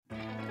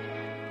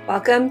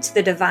Welcome to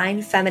the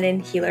Divine Feminine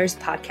Healers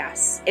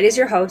Podcast. It is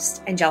your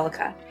host,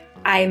 Angelica.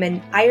 I am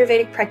an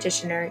Ayurvedic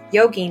practitioner,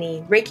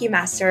 yogini, Reiki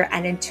master,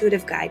 and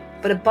intuitive guide.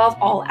 But above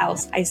all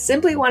else, I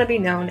simply want to be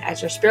known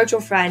as your spiritual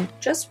friend,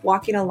 just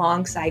walking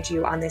alongside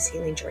you on this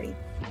healing journey.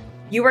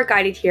 You are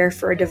guided here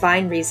for a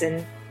divine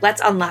reason. Let's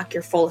unlock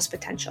your fullest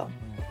potential.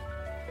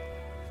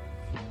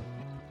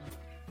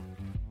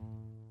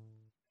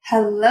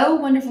 Hello,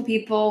 wonderful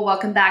people.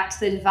 Welcome back to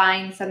the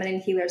Divine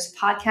Feminine Healers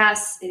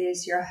Podcast. It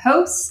is your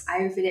host,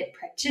 Ayurvedic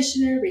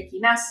practitioner,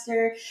 Reiki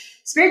master,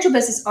 spiritual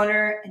business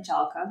owner,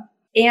 Angelica.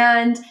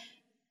 And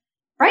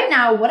right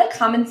now, what a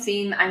common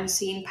theme I'm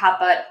seeing pop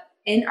up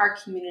in our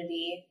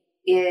community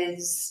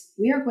is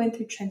we are going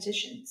through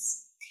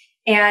transitions.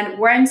 And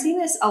where I'm seeing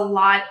this a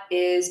lot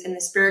is in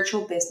the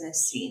spiritual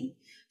business scene.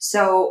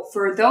 So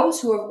for those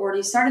who have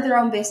already started their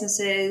own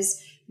businesses,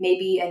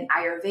 maybe in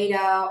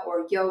Ayurveda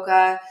or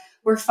yoga,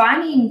 we're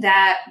finding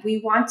that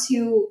we want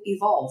to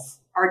evolve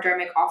our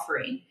dharmic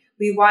offering.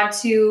 We want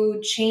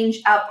to change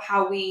up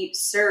how we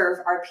serve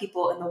our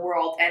people in the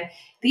world. And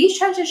these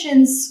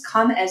transitions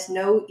come as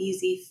no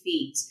easy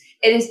feat.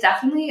 It is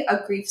definitely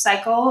a grief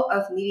cycle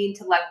of needing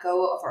to let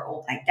go of our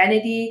old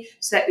identity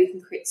so that we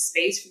can create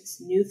space for this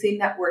new thing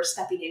that we're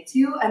stepping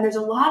into. And there's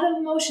a lot of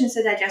emotions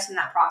to digest in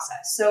that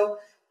process. So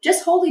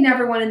just holding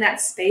everyone in that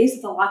space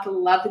with a lot of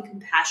love and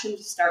compassion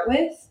to start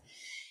with.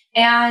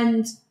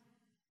 And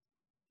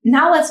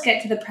now let's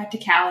get to the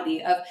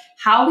practicality of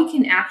how we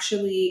can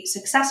actually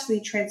successfully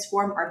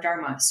transform our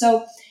dharma.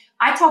 So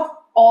I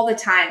talk all the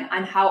time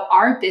on how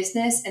our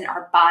business and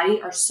our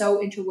body are so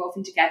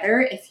interwoven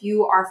together if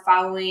you are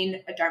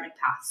following a dharmic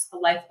path, a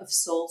life of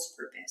soul's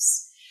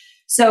purpose.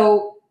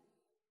 So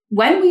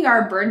when we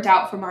are burnt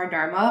out from our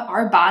dharma,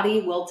 our body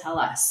will tell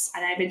us.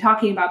 And I've been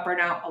talking about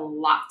burnout a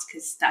lot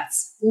because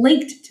that's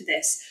linked to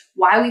this.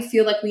 Why we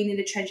feel like we need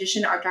to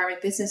transition our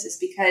dharmic business is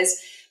because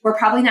we're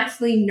probably not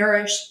feeling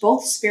nourished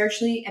both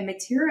spiritually and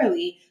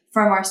materially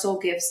from our soul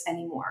gifts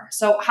anymore.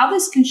 So how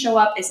this can show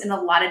up is in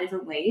a lot of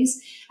different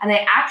ways. And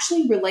I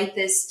actually relate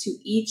this to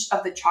each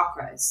of the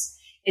chakras.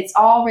 It's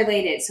all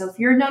related. So if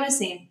you're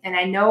noticing, and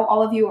I know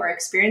all of you are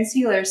experienced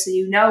healers, so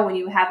you know when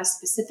you have a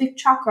specific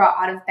chakra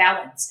out of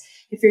balance,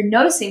 if you're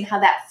noticing how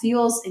that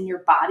feels in your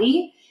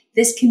body,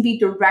 this can be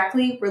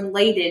directly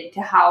related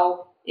to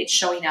how it's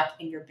showing up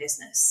in your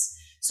business.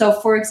 So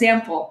for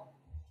example,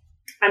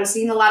 I'm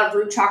seeing a lot of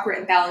root chakra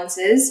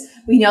imbalances.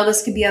 We know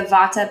this could be a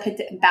vata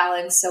pitta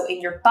imbalance. So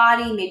in your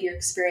body, maybe you're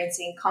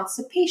experiencing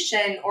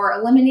constipation or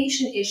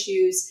elimination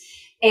issues.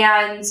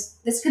 And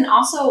this can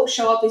also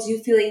show up as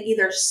you feeling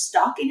either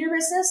stuck in your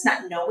business,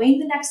 not knowing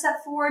the next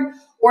step forward,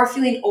 or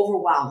feeling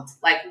overwhelmed.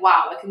 Like,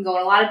 wow, it can go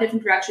in a lot of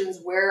different directions.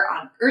 Where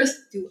on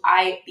earth do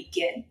I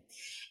begin?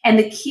 And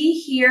the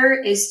key here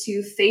is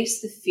to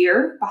face the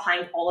fear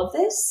behind all of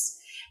this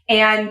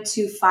and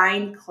to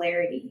find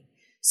clarity.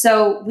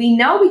 So we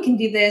know we can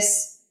do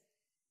this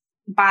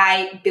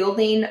by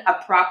building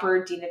a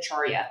proper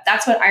dinacharya.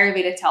 That's what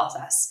Ayurveda tells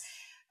us.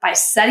 By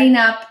setting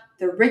up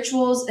the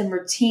rituals and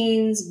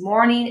routines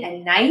morning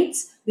and night,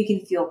 we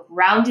can feel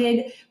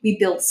grounded. We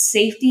build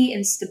safety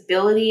and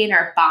stability in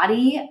our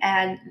body,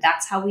 and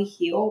that's how we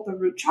heal the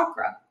root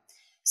chakra.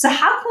 So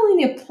how can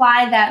we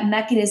apply that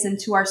mechanism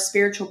to our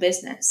spiritual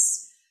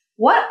business?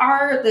 What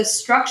are the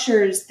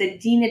structures, the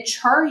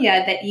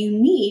dinacharya that you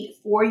need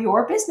for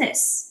your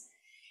business?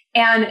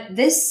 And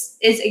this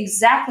is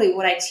exactly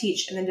what I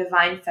teach in the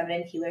Divine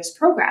Feminine Healers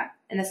program.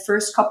 In the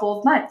first couple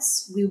of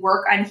months, we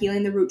work on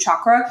healing the root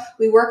chakra.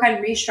 We work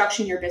on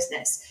restructuring your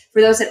business.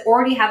 For those that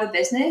already have a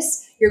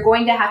business, you're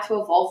going to have to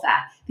evolve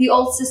that. The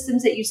old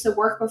systems that used to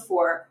work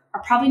before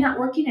are probably not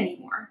working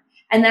anymore.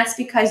 And that's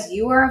because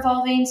you are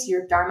evolving, so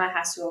your dharma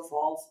has to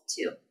evolve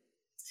too.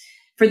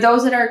 For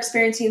those that are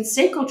experiencing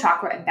sacral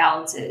chakra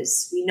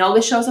imbalances, we know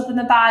this shows up in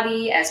the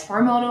body as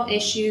hormonal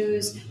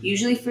issues,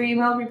 usually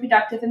female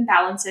reproductive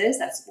imbalances.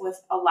 That's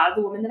with a lot of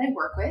the women that I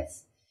work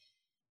with.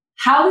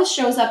 How this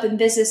shows up in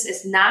business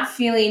is not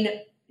feeling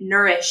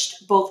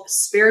nourished both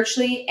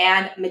spiritually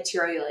and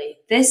materially.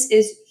 This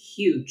is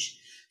huge.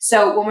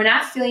 So when we're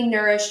not feeling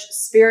nourished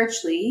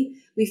spiritually,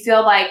 we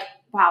feel like,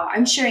 wow,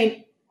 I'm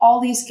sharing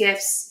all these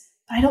gifts,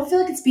 but I don't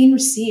feel like it's being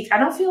received. I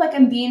don't feel like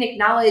I'm being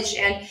acknowledged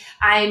and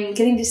I'm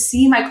getting to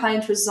see my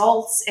clients'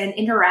 results and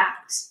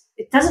interact.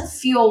 It doesn't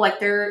feel like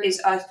there is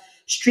a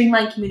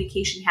streamlined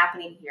communication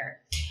happening here.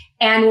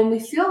 And when we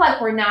feel like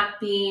we're not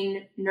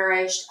being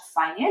nourished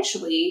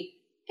financially,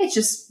 it's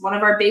just one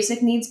of our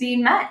basic needs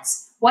being met.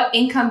 What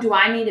income do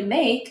I need to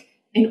make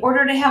in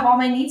order to have all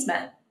my needs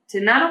met?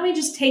 To not only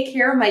just take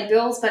care of my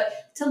bills,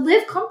 but to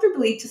live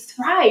comfortably, to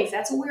thrive.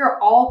 That's what we are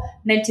all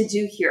meant to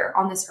do here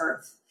on this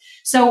earth.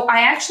 So I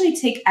actually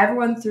take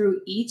everyone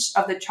through each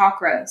of the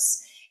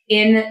chakras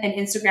in an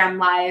Instagram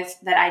live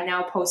that I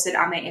now posted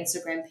on my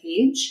Instagram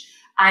page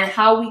on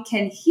how we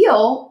can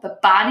heal the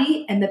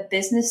body and the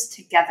business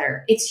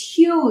together. It's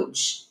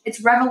huge.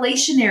 It's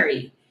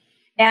revelationary.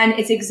 And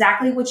it's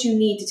exactly what you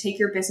need to take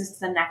your business to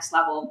the next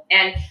level.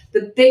 And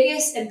the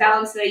biggest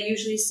imbalance that I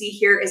usually see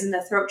here is in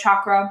the throat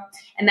chakra.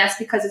 And that's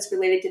because it's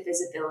related to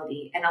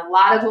visibility. And a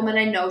lot of women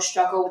I know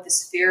struggle with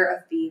this fear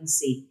of being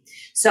seen.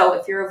 So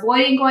if you're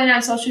avoiding going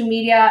on social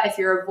media, if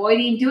you're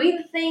avoiding doing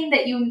the thing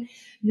that you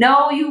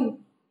know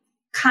you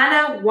kind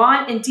of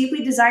want and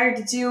deeply desire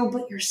to do,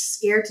 but you're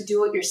scared to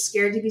do it, you're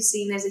scared to be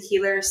seen as a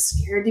healer,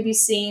 scared to be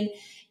seen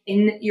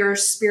in your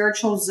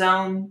spiritual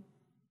zone,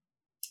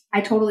 I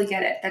totally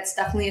get it. That's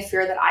definitely a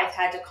fear that I've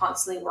had to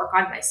constantly work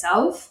on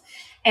myself.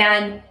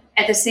 And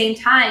at the same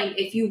time,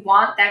 if you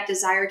want that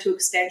desire to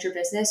expand your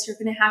business, you're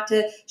going to have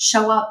to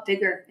show up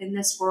bigger in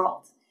this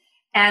world.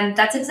 And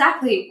that's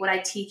exactly what I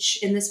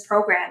teach in this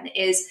program,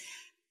 is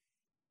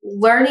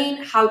learning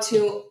how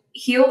to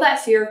heal that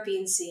fear of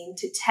being seen,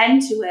 to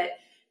tend to it.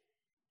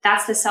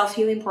 That's the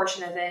self-healing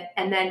portion of it.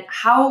 And then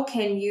how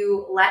can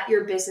you let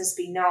your business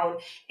be known?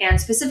 And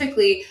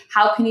specifically,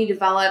 how can you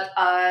develop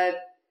a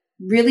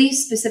really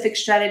specific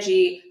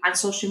strategy on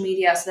social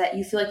media so that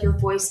you feel like your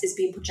voice is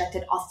being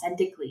projected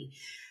authentically?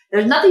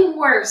 There's nothing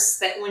worse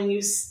than when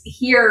you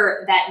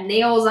hear that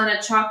nails on a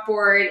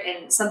chalkboard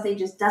and something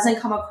just doesn't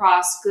come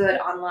across good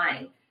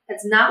online.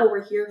 That's not what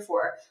we're here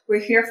for.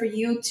 We're here for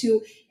you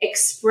to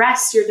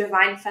express your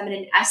divine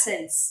feminine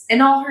essence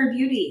in all her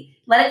beauty.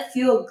 Let it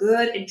feel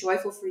good and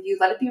joyful for you.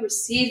 Let it be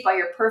received by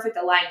your perfect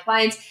aligned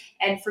clients.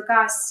 And for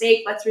God's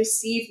sake, let's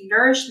receive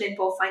nourishment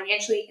both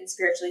financially and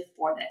spiritually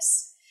for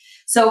this.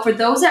 So for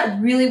those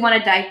that really want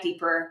to dive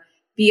deeper,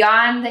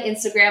 beyond the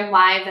Instagram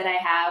live that I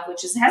have,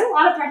 which has a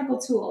lot of practical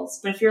tools,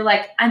 but if you're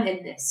like, I'm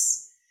in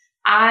this,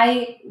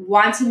 I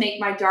want to make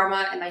my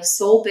Dharma and my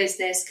soul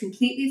business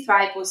completely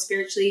thrive both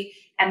spiritually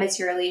and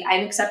materially,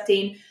 I'm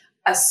accepting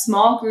a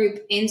small group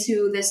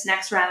into this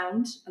next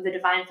round of the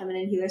Divine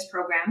Feminine Healers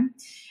program.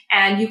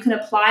 And you can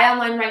apply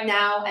online right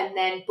now and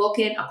then book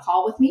in a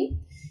call with me.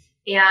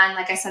 And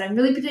like I said, I'm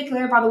really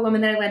particular about the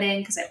women that I let in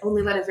because I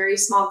only let a very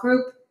small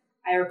group.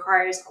 It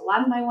requires a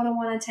lot of my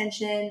one-on-one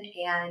attention,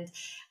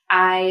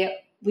 and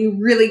we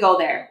really go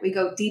there. We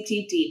go deep,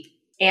 deep, deep.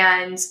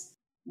 And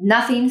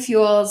nothing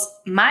fuels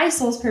my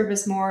soul's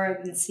purpose more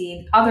than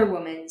seeing other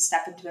women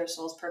step into their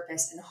soul's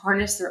purpose and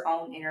harness their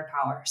own inner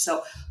power.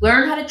 So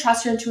learn how to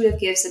trust your intuitive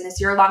gifts in this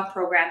year-long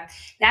program.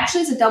 It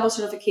actually is a double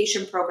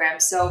certification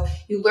program. So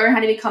you learn how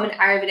to become an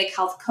Ayurvedic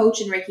health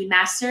coach and Reiki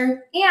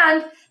master,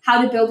 and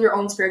how to build your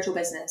own spiritual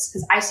business.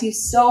 Because I see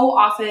so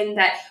often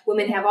that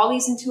women have all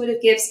these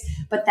intuitive gifts,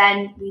 but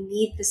then we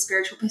need the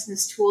spiritual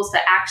business tools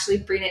that actually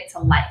bring it to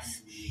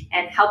life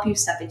and help you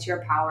step into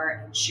your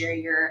power and share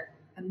your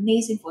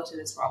amazing flow to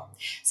this world.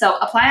 So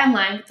apply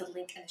online with the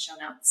link in the show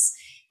notes.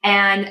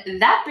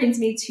 And that brings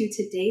me to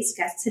today's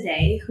guest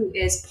today, who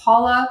is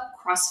Paula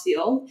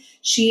Crossfield.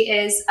 She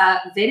is a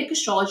Vedic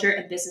astrologer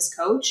and business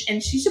coach,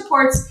 and she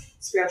supports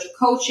spiritual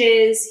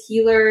coaches,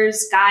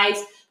 healers,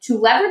 guides to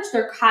leverage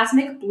their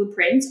cosmic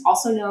blueprint,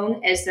 also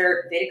known as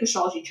their Vedic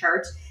astrology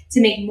chart,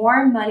 to make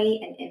more money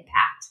and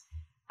impact.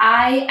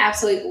 I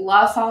absolutely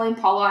love following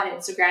Paula on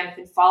Instagram.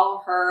 You can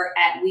follow her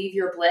at Weave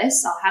Your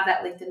Bliss. I'll have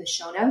that linked in the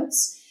show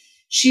notes.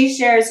 She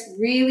shares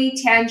really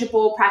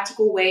tangible,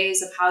 practical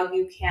ways of how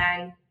you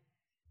can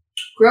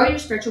grow your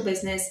spiritual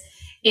business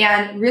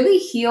and really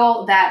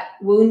heal that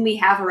wound we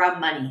have around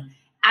money.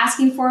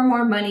 Asking for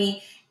more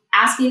money,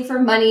 asking for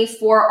money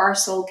for our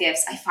soul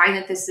gifts. I find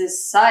that this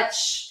is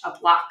such a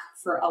block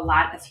for a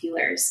lot of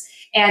healers.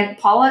 And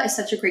Paula is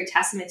such a great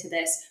testament to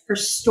this. Her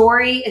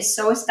story is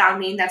so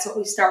astounding. That's what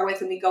we start with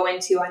when we go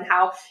into on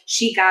how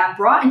she got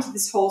brought into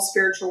this whole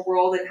spiritual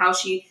world and how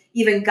she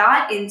even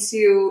got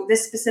into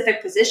this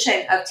specific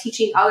position of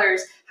teaching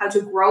others how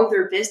to grow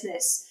their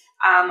business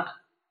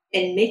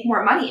and make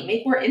more money and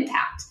make more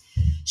impact.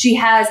 She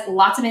has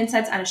lots of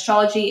insights on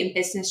astrology and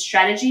business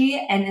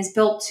strategy and has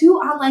built 2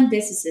 online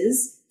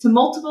businesses to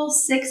multiple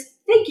 6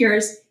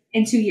 figures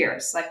in 2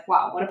 years. Like,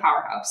 wow, what a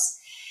powerhouse.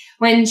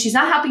 When she's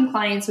not helping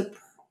clients with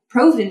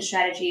proven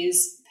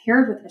strategies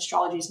paired with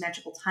astrology's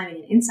magical timing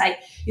and insight,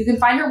 you can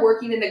find her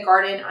working in the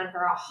garden on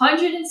her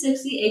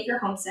 160-acre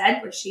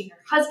homestead where she and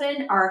her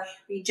husband are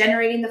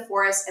regenerating the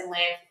forest and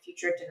land for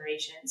future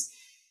generations.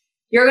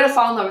 You're going to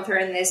fall in love with her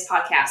in this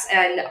podcast.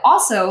 And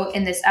also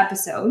in this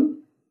episode,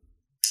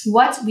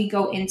 what we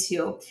go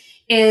into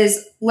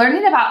is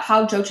learning about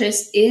how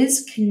Jyotish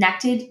is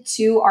connected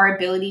to our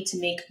ability to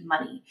make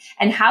money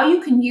and how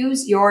you can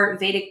use your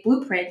Vedic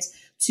blueprint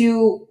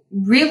to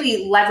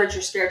really leverage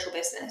your spiritual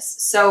business.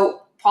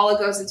 So Paula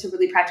goes into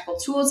really practical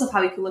tools of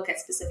how we can look at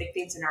specific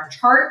things in our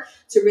chart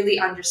to really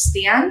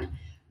understand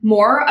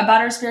more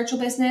about our spiritual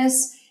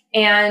business.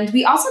 And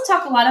we also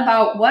talk a lot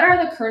about what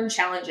are the current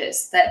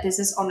challenges that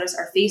business owners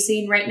are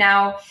facing right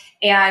now.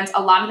 And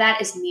a lot of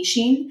that is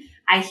niching.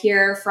 I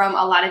hear from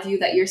a lot of you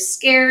that you're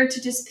scared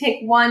to just pick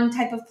one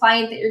type of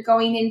client that you're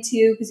going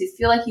into because you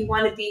feel like you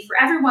want to be for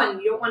everyone.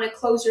 You don't want to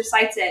close your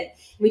sights in. And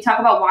we talk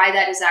about why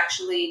that is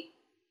actually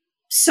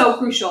so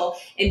crucial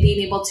in being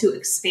able to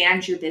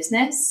expand your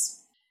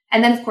business.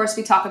 And then, of course,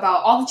 we talk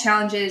about all the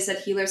challenges that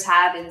healers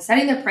have in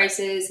setting their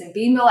prices and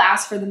being able to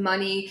ask for the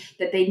money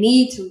that they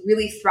need to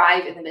really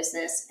thrive in the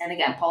business. And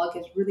again, Paula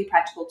gives really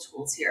practical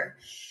tools here.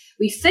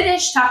 We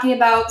finished talking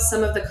about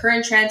some of the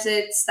current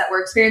transits that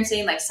we're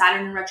experiencing, like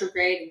Saturn in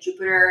retrograde and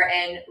Jupiter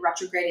and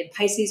retrograde in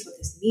Pisces, what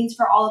this means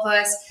for all of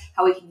us,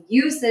 how we can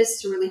use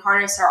this to really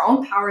harness our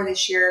own power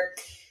this year.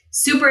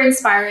 Super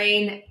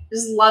inspiring.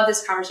 Just love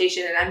this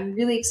conversation. And I'm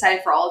really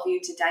excited for all of you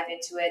to dive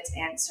into it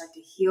and start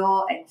to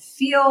heal and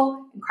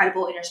feel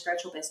incredible in your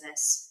spiritual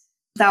business.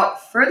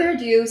 Without further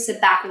ado, sit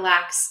back,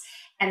 relax,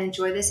 and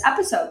enjoy this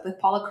episode with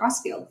Paula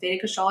Crossfield,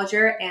 Vedic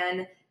astrologer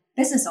and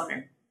business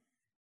owner.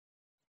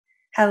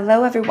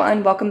 Hello,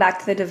 everyone. Welcome back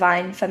to the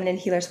Divine Feminine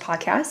Healers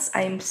podcast.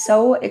 I'm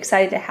so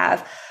excited to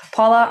have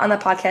Paula on the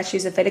podcast.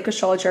 She's a Vedic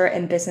astrologer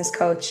and business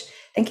coach.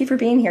 Thank you for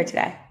being here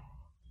today.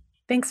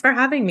 Thanks for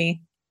having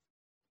me.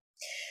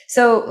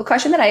 So a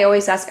question that I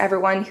always ask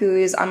everyone who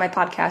is on my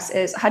podcast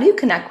is, how do you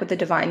connect with the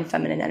divine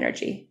feminine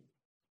energy?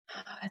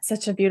 That's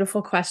such a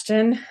beautiful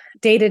question.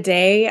 Day to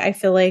day, I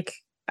feel like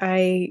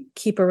I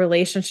keep a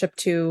relationship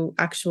to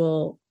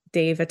actual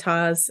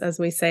devatas, as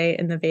we say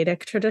in the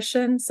Vedic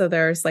tradition. So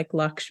there's like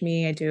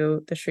Lakshmi, I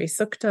do the Sri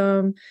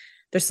Suktam.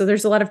 There's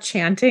a lot of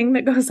chanting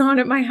that goes on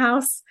at my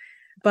house.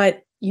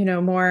 But,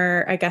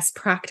 more, I guess,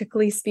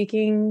 practically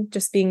speaking,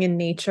 just being in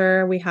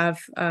nature, we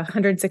have a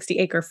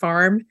 160-acre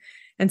farm.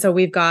 And so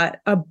we've got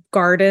a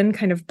garden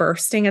kind of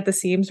bursting at the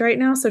seams right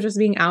now. So just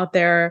being out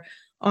there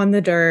on the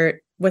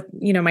dirt with,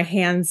 my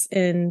hands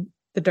in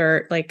the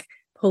dirt, like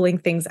pulling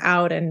things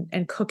out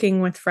and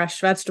cooking with fresh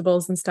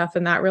vegetables and stuff.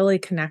 And that really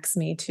connects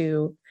me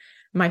to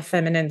my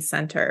feminine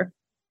center.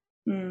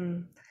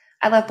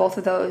 I love both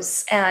of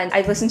those. And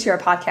I've listened to your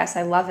podcast.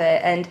 I love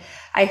it. And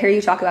I hear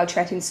you talk about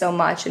chanting so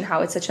much and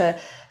how it's such a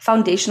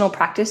foundational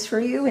practice for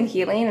you in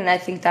healing. And I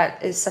think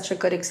that is such a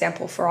good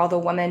example for all the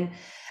women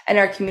in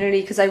our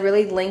community, because I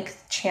really link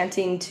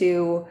chanting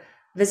to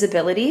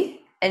visibility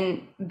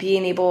and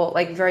being able,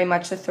 like very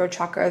much the third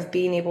chakra of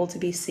being able to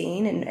be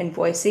seen and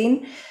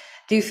voicing.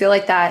 Do you feel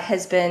like that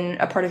has been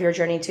a part of your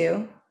journey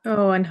too?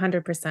 Oh,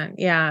 100%.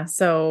 Yeah.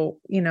 So,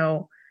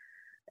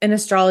 in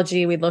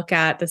astrology, we look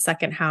at the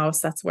second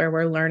house. That's where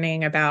we're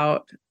learning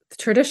about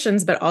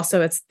traditions, but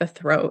also it's the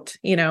throat,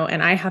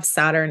 and I have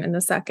Saturn in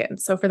the second.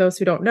 So for those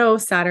who don't know,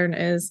 Saturn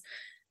is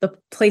the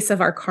place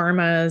of our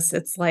karmas.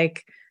 It's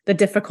like the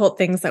difficult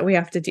things that we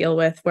have to deal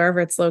with, wherever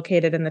it's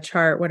located in the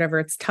chart, whatever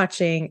it's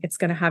touching, it's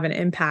going to have an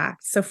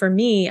impact. So for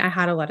me, I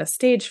had a lot of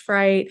stage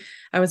fright.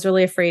 I was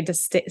really afraid to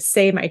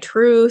say my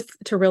truth,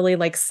 to really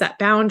like set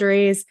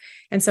boundaries.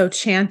 And so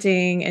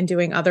chanting and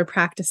doing other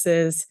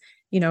practices,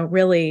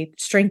 really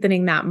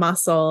strengthening that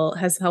muscle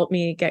has helped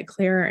me get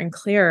clearer and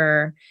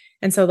clearer.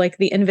 And so like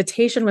the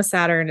invitation with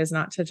Saturn is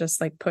not to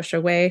just like push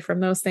away from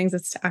those things.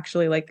 It's to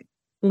actually like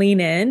lean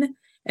in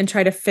and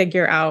try to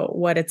figure out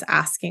what it's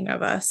asking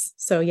of us.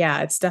 So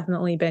yeah, it's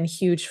definitely been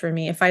huge for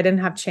me. If I didn't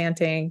have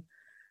chanting,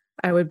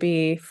 I would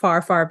be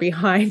far, far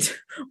behind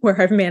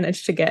where I've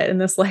managed to get in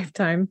this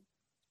lifetime.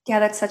 Yeah,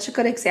 that's such a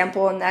good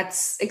example. And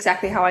that's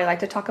exactly how I like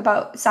to talk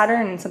about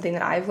Saturn, and something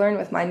that I've learned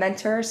with my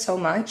mentor so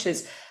much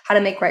is how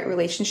to make right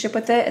relationship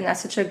with it. And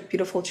that's such a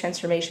beautiful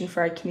transformation for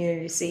our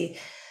community to see.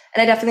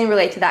 And I definitely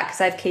relate to that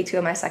because I have K2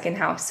 in my second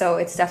house. So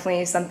it's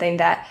definitely something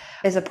that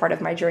is a part of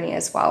my journey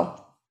as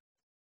well.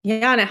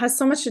 Yeah. And it has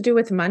so much to do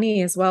with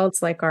money as well.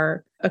 It's like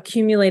our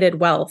accumulated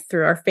wealth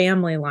through our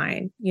family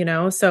line,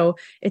 so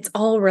it's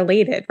all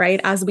related, right?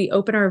 As we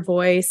open our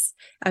voice,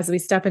 as we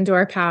step into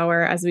our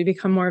power, as we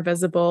become more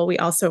visible, we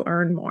also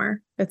earn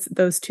more.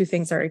 Those two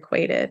things are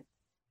equated.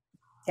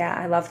 Yeah,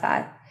 I love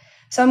that.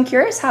 So I'm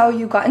curious how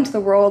you got into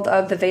the world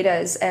of the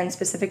Vedas and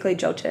specifically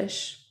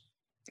Jyotish.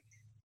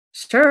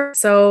 Sure.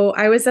 So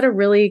I was at a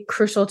really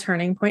crucial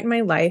turning point in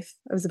my life.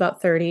 I was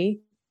about 30.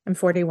 I'm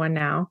 41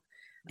 now.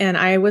 And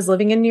I was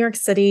living in New York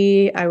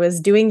City. I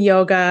was doing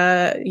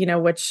yoga,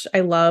 which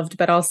I loved,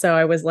 but also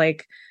I was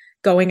like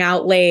going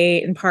out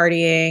late and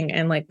partying,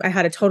 and like I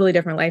had a totally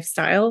different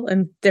lifestyle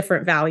and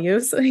different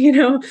values,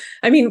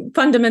 I mean,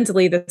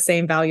 fundamentally the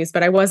same values,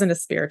 but I wasn't a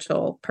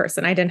spiritual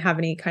person. I didn't have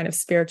any kind of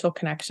spiritual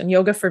connection.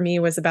 Yoga for me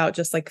was about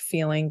just like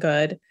feeling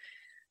good.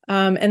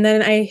 And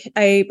then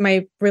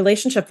my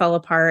relationship fell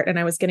apart and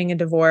I was getting a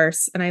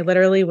divorce, and I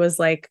literally was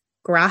like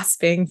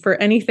grasping for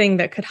anything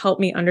that could help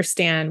me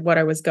understand what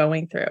I was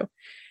going through.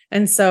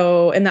 And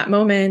so in that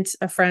moment,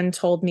 a friend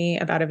told me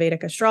about a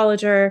Vedic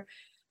astrologer.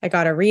 I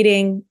got a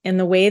reading, and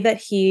the way that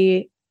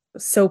he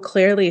so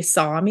clearly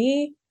saw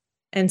me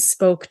and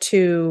spoke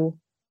to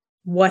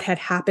what had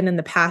happened in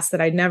the past that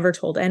I'd never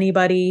told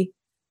anybody,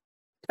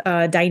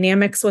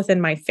 dynamics within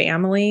my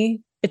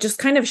family, it just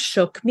kind of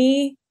shook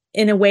me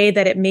in a way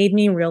that it made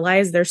me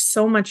realize there's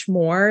so much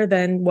more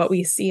than what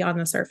we see on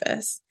the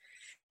surface.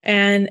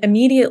 And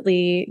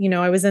immediately,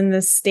 I was in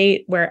this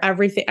state where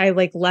I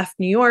like left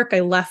New York,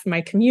 I left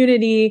my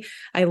community,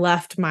 I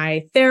left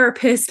my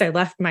therapist, I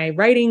left my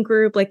writing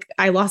group, like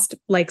I lost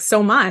like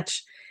so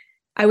much.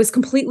 I was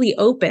completely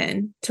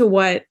open to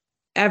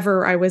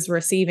whatever I was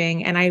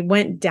receiving. And I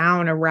went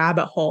down a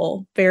rabbit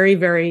hole very,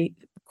 very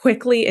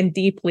quickly and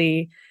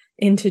deeply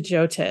into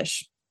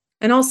Jyotish,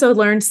 and also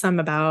learned some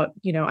about,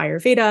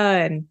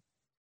 Ayurveda and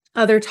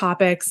other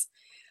topics.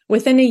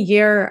 Within a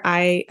year,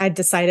 I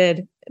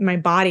decided, my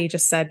body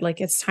just said, like,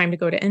 it's time to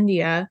go to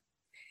India.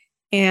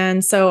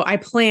 And so I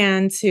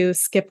planned to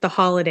skip the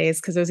holidays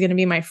because it was going to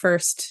be my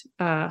first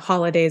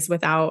holidays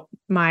without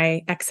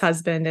my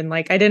ex-husband. And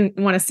like, I didn't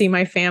want to see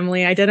my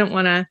family. I didn't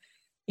want to,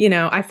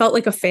 I felt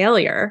like a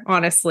failure,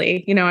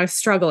 honestly. I was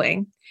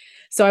struggling.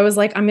 So I was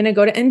like, I'm going to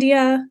go to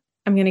India.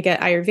 I'm going to get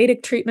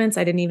Ayurvedic treatments.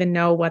 I didn't even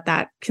know what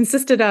that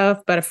consisted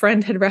of, but a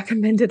friend had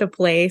recommended a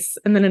place.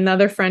 And then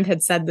another friend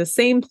had said the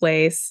same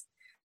place.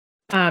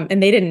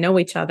 And they didn't know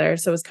each other.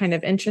 So it was kind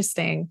of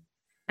interesting.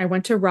 I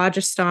went to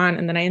Rajasthan,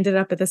 and then I ended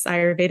up at this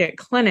Ayurvedic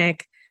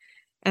clinic.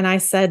 And I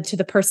said to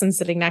the person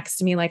sitting next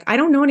to me, like, I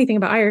don't know anything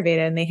about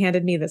Ayurveda. And they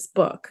handed me this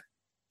book.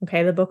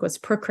 Okay. The book was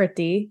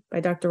Prakriti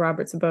by Dr.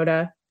 Robert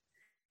Svoboda.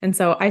 And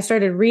so I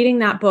started reading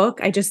that book.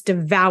 I just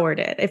devoured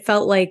it. It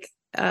felt like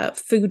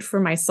food for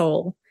my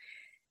soul.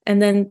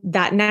 And then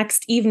that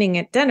next evening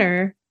at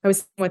dinner, I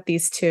was with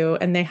these two,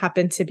 and they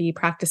happened to be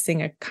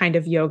practicing a kind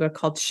of yoga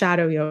called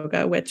shadow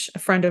yoga, which a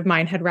friend of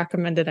mine had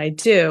recommended I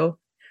do.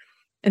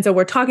 And so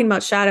we're talking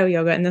about shadow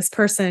yoga, and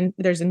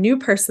there's a new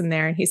person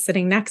there, and he's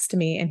sitting next to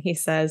me, and he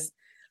says,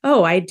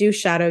 oh, I do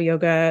shadow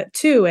yoga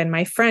too. And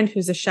my friend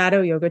who's a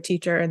shadow yoga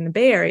teacher in the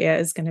Bay Area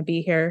is going to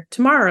be here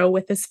tomorrow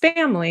with his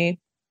family.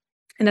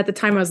 And at the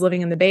time I was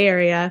living in the Bay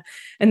Area,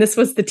 and this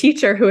was the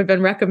teacher who had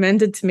been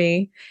recommended to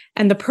me.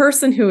 And the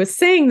person who was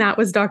saying that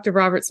was Dr.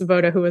 Robert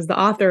Svoboda, who was the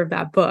author of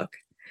that book.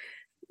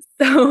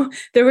 So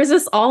there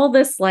was all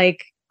this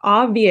like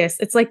obvious,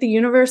 it's like the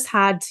universe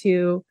had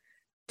to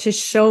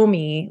show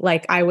me,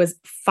 like I was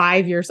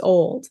 5 years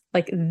old,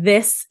 like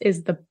this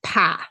is the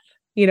path,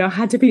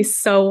 had to be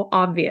so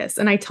obvious.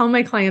 And I tell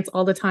my clients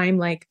all the time,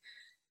 like,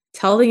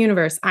 tell the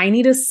universe, I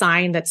need a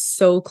sign that's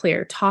so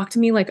clear. Talk to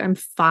me like I'm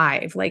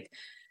 5, like,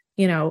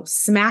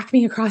 smack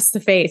me across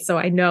the face so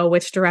I know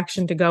which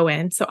direction to go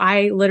in. So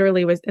I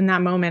literally was in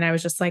that moment, I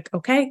was just like,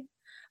 okay,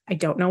 I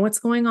don't know what's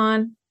going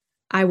on.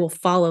 I will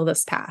follow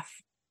this path.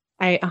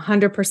 I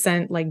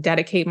 100% like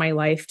dedicate my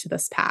life to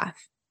this path.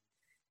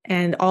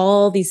 And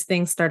all these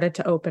things started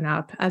to open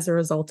up as a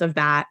result of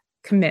that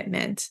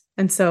commitment.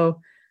 And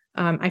so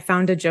I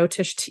found a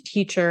Jyotish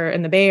teacher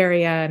in the Bay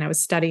Area, and I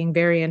was studying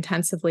very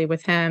intensively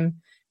with him.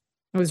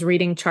 I was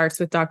reading charts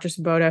with Dr.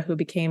 Svoboda, who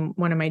became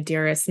one of my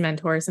dearest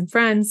mentors and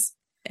friends.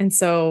 And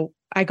so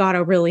I got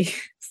a really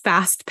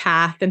fast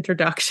path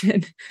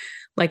introduction,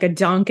 like a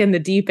dunk in the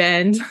deep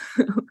end.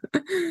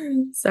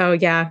 So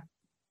yeah,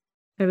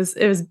 it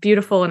was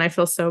beautiful, and I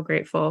feel so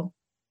grateful.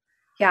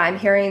 Yeah, I'm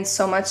hearing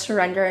so much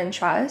surrender and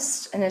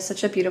trust. And it's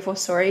such a beautiful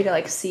story to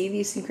like see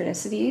these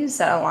synchronicities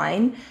that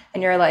align.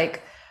 And you're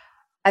like,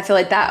 I feel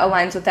like that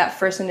aligns with that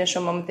first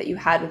initial moment that you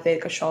had with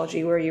Vedic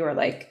astrology, where you were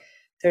like,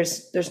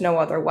 there's no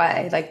other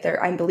way. Like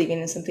I'm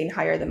believing in something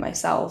higher than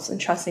myself and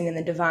trusting in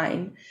the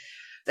divine.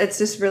 It's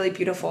just really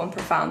beautiful and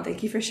profound.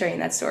 Thank you for sharing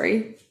that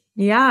story.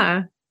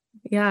 Yeah.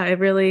 Yeah. It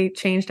really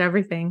changed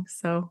everything.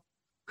 So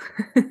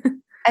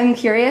I'm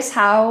curious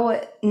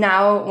how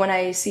now when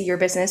I see your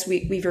business,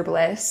 Weave Your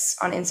Bliss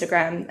on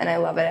Instagram, and I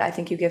love it. I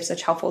think you give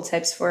such helpful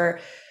tips for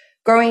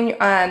growing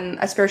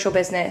a spiritual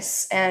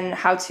business and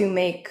how to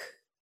make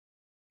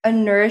a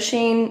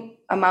nourishing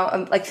amount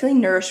of like feeling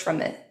nourished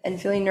from it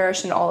and feeling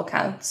nourished in all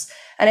accounts.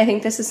 And I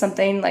think this is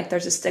something like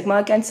there's a stigma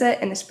against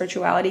it in the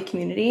spirituality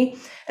community. And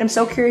I'm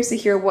so curious to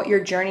hear what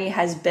your journey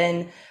has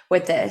been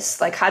with this.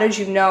 Like, how did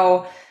you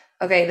know,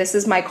 okay, this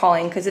is my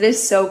calling? Because it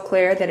is so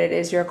clear that it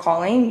is your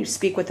calling. You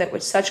speak with it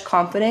with such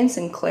confidence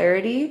and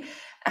clarity.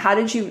 How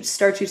did you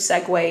start to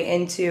segue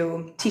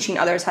into teaching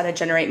others how to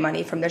generate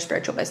money from their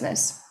spiritual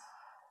business?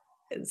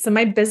 So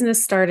my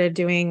business started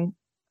doing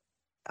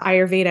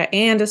Ayurveda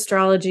and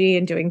astrology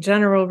and doing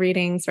general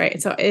readings,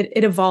 right? So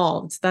it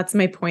evolved. That's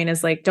my point,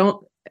 is like,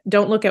 don't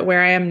look at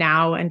where I am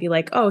now and be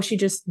like, oh, she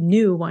just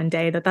knew one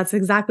day that that's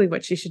exactly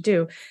what she should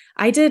do.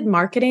 I did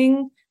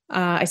marketing.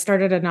 I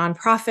started a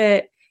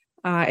nonprofit.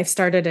 I've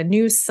started a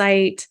news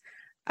site.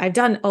 I've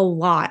done a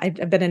lot.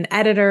 I've been an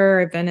editor.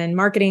 I've been in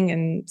marketing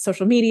and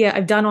social media.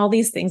 I've done all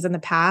these things in the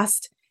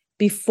past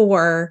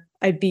before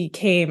I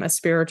became a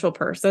spiritual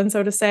person,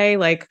 so to say.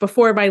 Like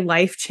before my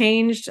life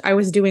changed, I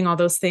was doing all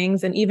those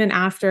things. And even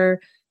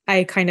after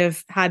I kind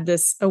of had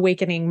this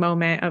awakening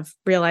moment of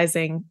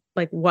realizing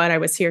like what I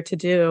was here to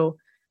do,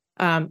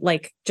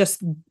 like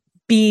just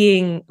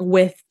being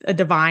with a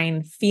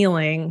divine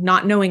feeling,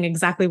 not knowing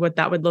exactly what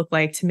that would look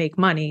like to make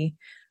money,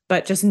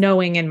 but just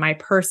knowing in my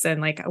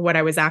person, like what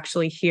I was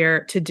actually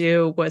here to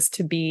do was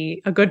to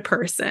be a good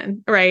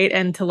person, right?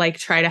 And to like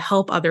try to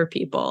help other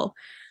people.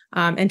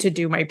 And to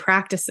do my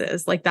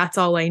practices. Like that's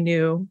all I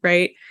knew,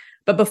 right?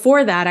 But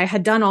before that, I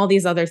had done all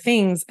these other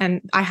things, and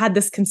I had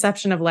this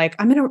conception of like,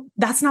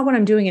 that's not what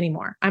I'm doing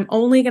anymore. I'm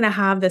only going to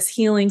have this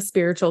healing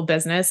spiritual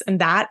business, and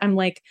that I'm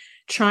like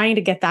trying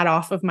to get that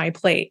off of my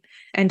plate.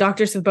 And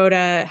Dr.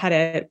 Svoboda had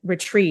a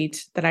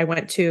retreat that I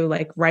went to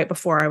like right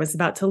before I was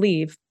about to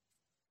leave.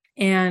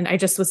 And I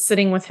just was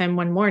sitting with him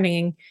one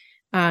morning,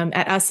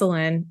 at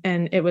Esalen,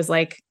 and it was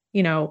like,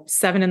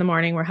 7 a.m.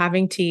 we're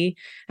having tea.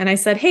 And I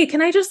said, hey,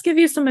 can I just give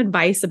you some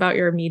advice about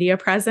your media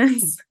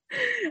presence?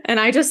 And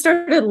I just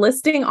started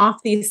listing off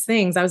these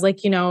things. I was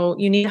like, you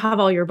need to have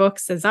all your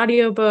books as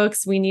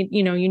audiobooks. We need,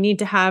 you need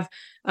to have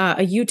a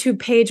YouTube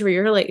page where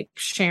you're like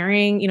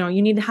sharing,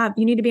 you need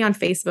to be on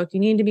Facebook, you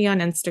need to be on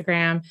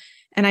Instagram.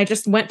 And I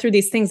just went through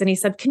these things, and he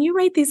said, can you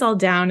write these all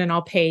down and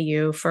I'll pay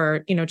you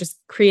for, just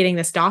creating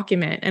this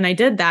document? And I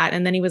did that.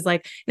 And then he was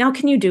like, now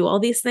can you do all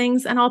these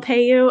things and I'll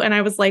pay you? And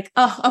I was like,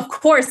 oh, of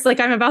course. Like,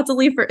 I'm about to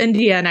leave for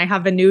India and I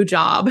have a new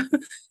job,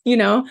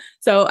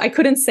 so I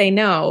couldn't say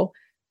no.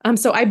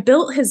 So I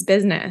built his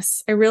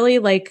business. I really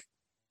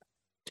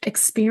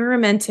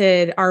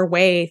experimented our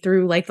way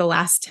through like the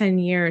last 10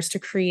 years to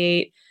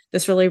create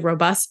this really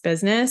robust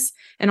business.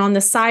 And on the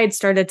side,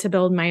 started to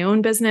build my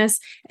own business.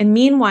 And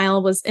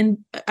meanwhile,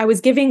 I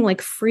was giving like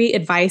free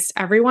advice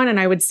to everyone, and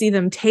I would see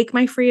them take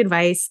my free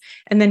advice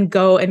and then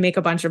go and make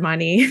a bunch of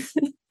money.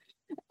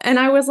 And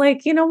I was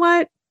like, you know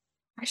what?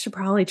 I should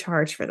probably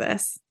charge for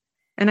this.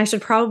 And I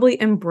should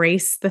probably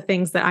embrace the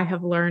things that I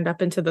have learned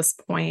up until this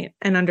point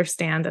and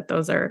understand that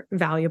those are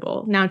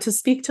valuable. Now, to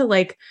speak to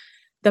like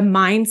the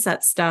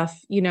mindset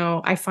stuff,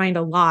 I find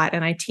a lot,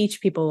 and I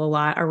teach people a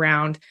lot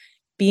around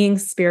being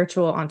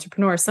spiritual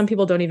entrepreneurs. Some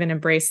people don't even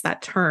embrace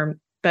that term,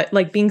 but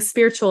like being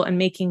spiritual and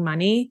making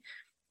money.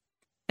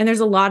 And there's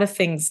a lot of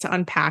things to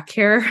unpack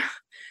here.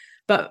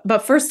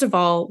 But first of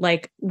all,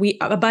 like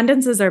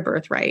abundance is our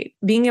birthright.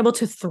 Being able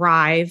to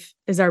thrive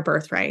is our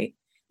birthright.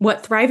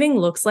 What thriving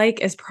looks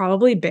like is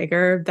probably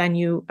bigger than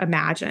you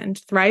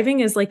imagined.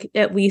 Thriving is like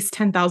at least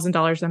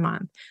 $10,000 a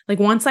month. Like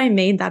once I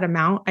made that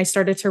amount, I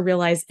started to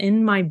realize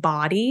in my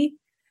body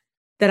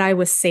that I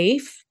was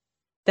safe,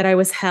 that I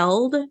was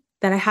held,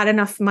 that I had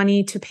enough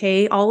money to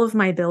pay all of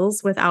my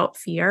bills without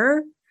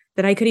fear,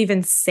 that I could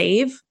even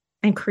save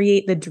and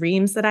create the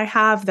dreams that I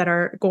have that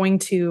are going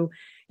to,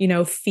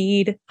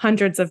 feed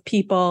hundreds of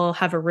people,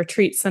 have a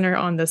retreat center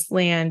on this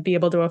land, be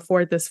able to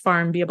afford this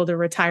farm, be able to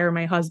retire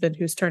my husband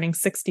who's turning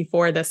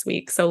 64 this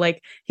week. So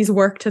like he's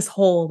worked his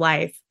whole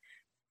life,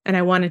 and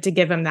I wanted to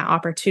give him that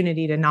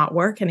opportunity to not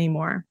work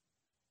anymore.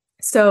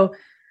 So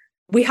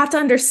we have to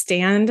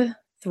understand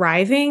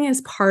thriving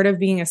is part of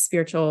being a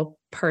spiritual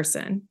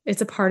person.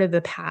 It's a part of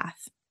the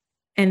path.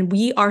 And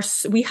we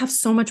have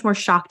so much more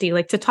Shakti,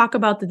 like to talk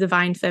about the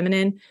divine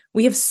feminine,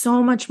 we have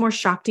so much more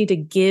Shakti to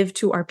give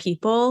to our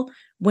people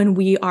when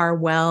we are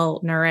well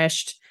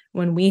nourished,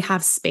 when we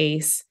have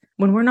space,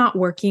 when we're not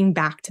working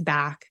back to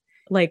back,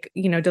 like,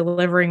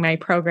 delivering my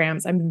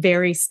programs. I'm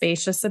very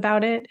spacious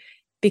about it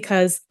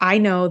because I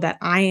know that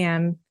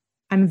I'm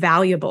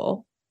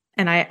valuable,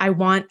 and I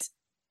want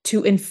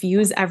to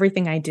infuse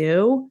everything I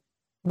do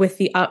with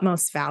the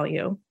utmost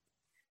value.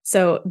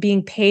 So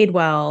being paid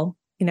well,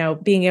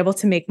 being able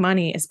to make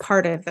money is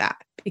part of that,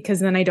 because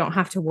then I don't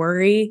have to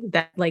worry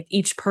that like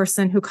each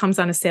person who comes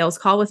on a sales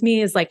call with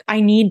me is like, I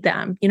need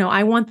them.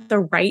 I want the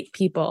right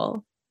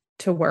people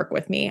to work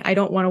with me. I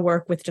don't want to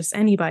work with just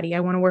anybody. I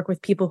want to work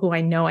with people who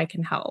I know I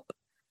can help.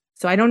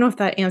 So I don't know if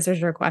that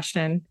answers your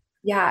question.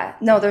 Yeah,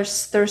 no,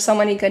 there's so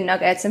many good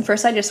nuggets. And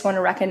first, I just want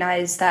to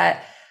recognize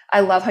that I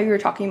love how you were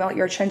talking about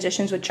your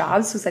transitions with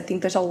jobs, because I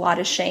think there's a lot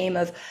of shame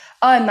of,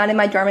 oh, I'm not in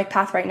my dharmic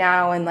path right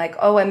now. And like,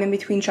 oh, I'm in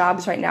between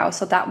jobs right now.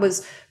 So that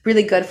was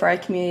really good for our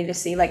community to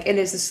see. Like, it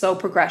is a slow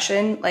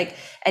progression, like,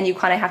 and you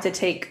kind of have to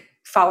take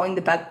following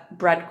the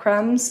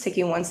breadcrumbs,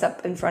 taking one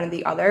step in front of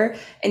the other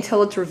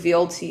until it's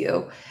revealed to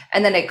you.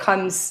 And then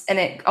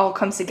it all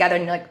comes together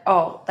and you're like,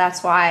 oh,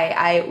 that's why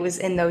I was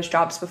in those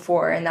jobs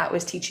before. And that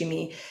was teaching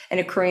me and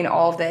accruing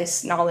all of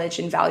this knowledge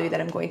and value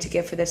that I'm going to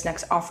give for this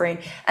next offering.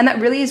 And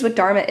that really is what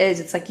Dharma is.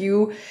 It's like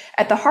you,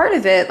 at the heart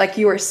of it, like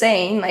you were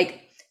saying,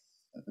 like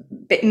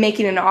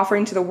making an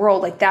offering to the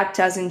world, like that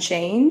doesn't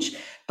change.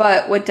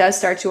 But what does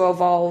start to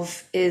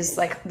evolve is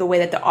like the way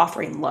that the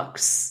offering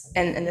looks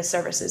and the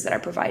services that are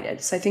provided.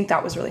 So I think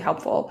that was really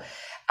helpful.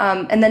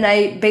 And then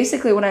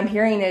what I'm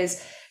hearing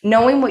is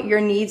knowing what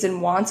your needs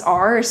and wants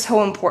are is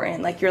so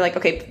important. Like you're like,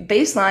 okay,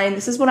 baseline,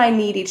 this is what I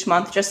need each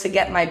month just to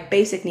get my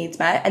basic needs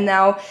met. And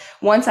now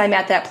once I'm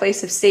at that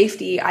place of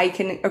safety, I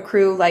can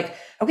accrue like,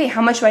 okay,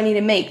 how much do I need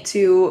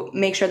to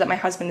make sure that my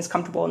husband is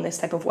comfortable in this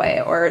type of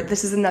way? Or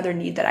this is another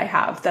need that I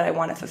have that I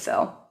want to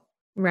fulfill.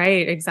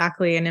 Right,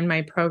 exactly. And in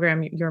my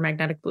program, Your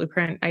Magnetic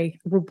Blueprint, I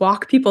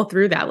walk people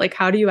through that. Like,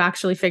 how do you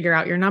actually figure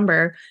out your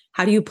number?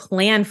 How do you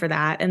plan for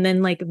that? And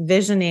then like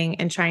visioning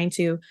and trying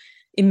to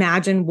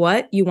imagine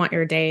what you want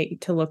your day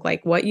to look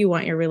like, what you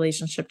want your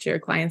relationship to your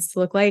clients to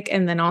look like.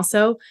 And then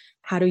also,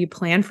 how do you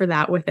plan for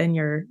that within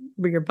your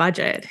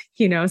budget,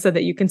 so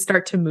that you can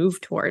start to move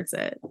towards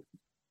it?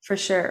 For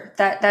sure.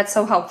 That's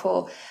so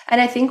helpful.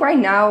 And I think right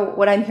now,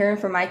 what I'm hearing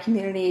from my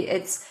community,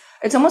 it's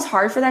almost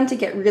hard for them to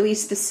get really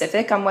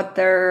specific on what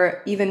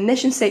their even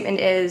mission statement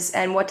is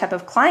and what type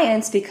of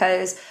clients,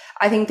 because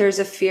I think there's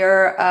a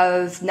fear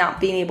of not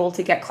being able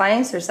to get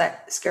clients. There's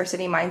that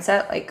scarcity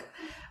mindset, like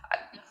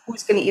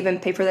who's going to even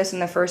pay for this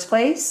in the first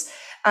place?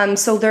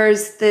 So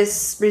there's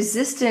this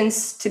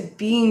resistance to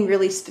being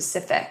really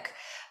specific.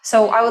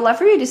 So I would love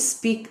for you to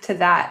speak to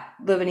that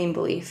limiting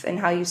belief and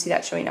how you see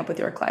that showing up with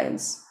your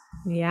clients.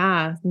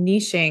 Yeah,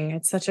 niching.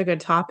 It's such a good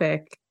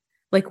topic.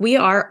 Like we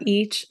are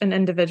each an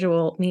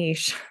individual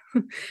niche.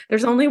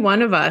 There's only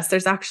one of us.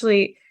 There's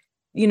actually,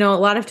 a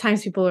lot of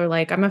times people are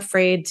like, I'm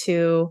afraid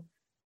to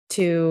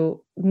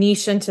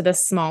niche into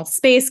this small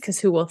space because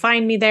who will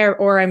find me there?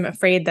 Or I'm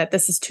afraid that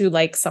this is too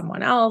like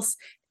someone else.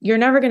 You're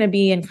never going to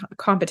be in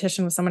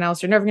competition with someone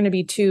else. You're never going to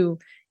be too,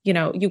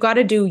 you got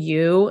to do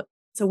you.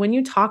 So when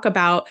you talk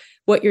about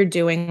what you're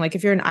doing, like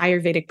if you're an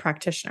Ayurvedic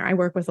practitioner, I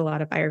work with a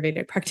lot of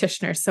Ayurvedic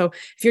practitioners. So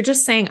if you're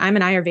just saying I'm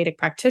an Ayurvedic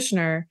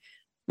practitioner,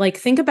 like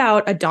think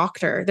about a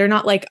doctor. They're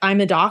not like, I'm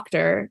a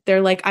doctor.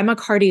 They're like, I'm a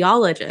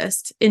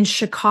cardiologist in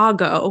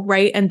Chicago,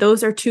 right? And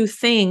those are two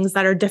things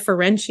that are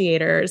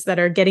differentiators that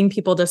are getting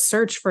people to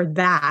search for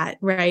that,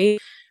 right?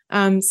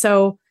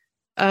 So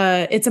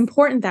it's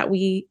important that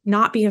we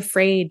not be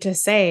afraid to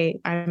say,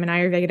 I'm an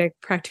Ayurvedic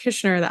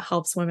practitioner that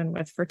helps women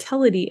with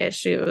fertility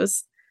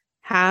issues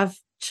have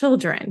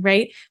children,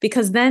 right?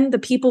 Because then the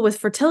people with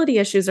fertility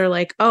issues are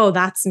like, oh,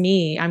 that's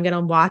me. I'm going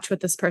to watch what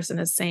this person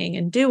is saying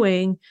and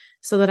doing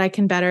so that I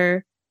can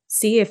better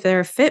see if they're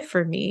a fit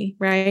for me,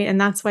 right? And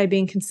that's why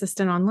being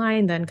consistent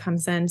online then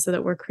comes in, so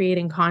that we're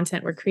creating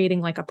content, we're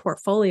creating like a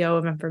portfolio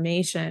of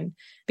information.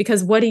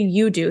 Because what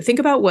do? Think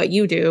about what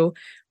you do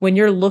when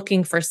you're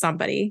looking for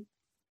somebody.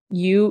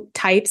 You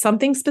type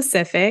something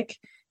specific,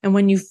 and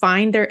when you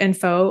find their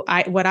info,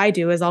 what I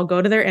do is I'll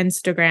go to their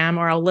Instagram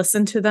or I'll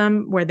listen to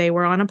them where they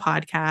were on a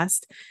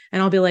podcast,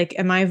 and I'll be like,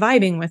 am I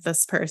vibing with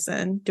this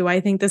person? Do I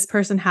think this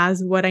person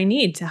has what I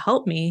need to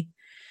help me?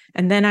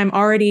 And then I'm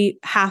already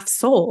half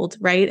sold,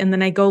 right? And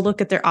then I go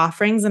look at their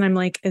offerings and I'm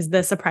like, is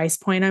this a price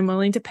point I'm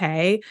willing to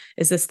pay?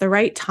 Is this the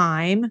right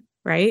time?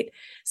 Right.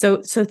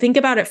 So think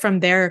about it from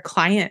their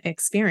client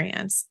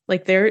experience.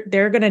 Like they're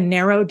going to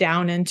narrow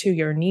down into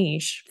your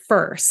niche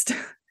first.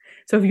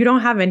 So if you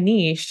don't have a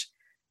niche,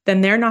 then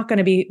they're not going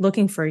to be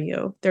looking for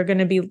you. They're going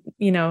to be,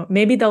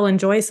 maybe they'll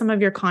enjoy some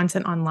of your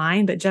content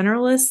online, but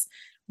generalists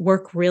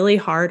work really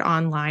hard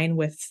online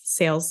with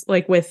sales,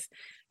 like with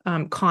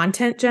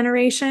content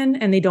generation,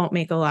 and they don't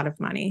make a lot of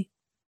money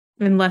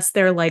unless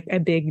they're like a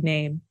big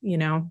name,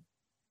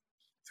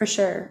 For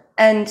sure.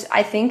 And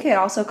I think it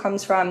also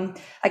comes from,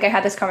 like I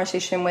had this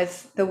conversation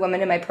with the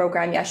women in my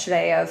program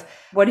yesterday of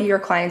what do your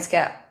clients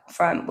get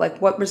from,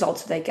 like what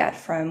results do they get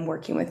from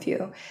working with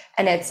you?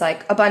 And it's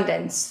like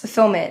abundance,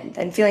 fulfillment,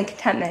 and feeling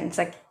contentment. It's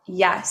like,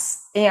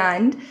 yes.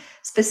 And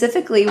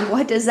specifically,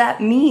 what does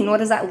that mean? What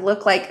does that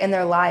look like in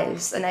their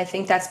lives? And I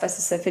think that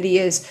specificity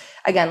is,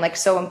 again, like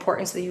so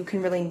important so that you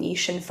can really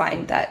niche and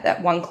find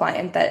that one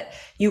client that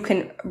you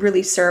can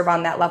really serve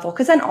on that level.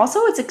 Because then also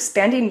it's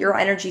expanding your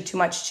energy too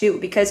much too,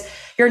 because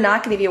you're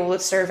not going to be able to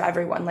serve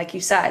everyone. Like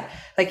you said,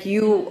 like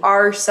you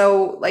are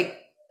so like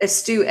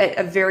astute at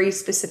a very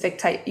specific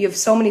type. You have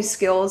so many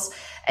skills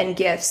and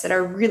gifts that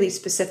are really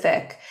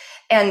specific.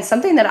 And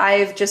something that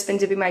I've just been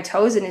dipping my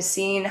toes in is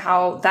seeing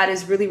how that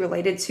is really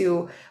related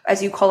to,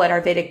 as you call it,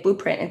 our Vedic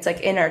blueprint. It's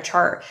like in our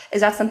chart.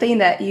 Is that something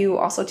that you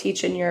also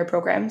teach in your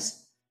programs?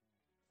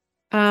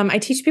 I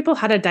teach people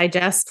how to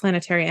digest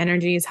planetary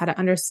energies, how to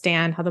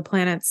understand how the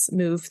planets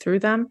move through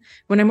them.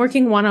 When I'm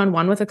working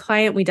one-on-one with a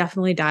client, we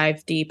definitely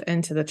dive deep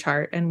into the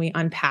chart and we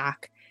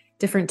unpack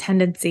different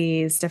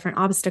tendencies, different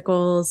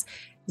obstacles,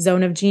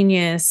 zone of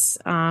genius,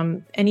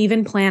 and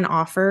even plan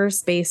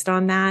offers based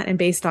on that and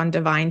based on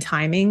divine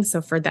timing. So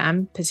for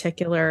them,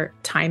 particular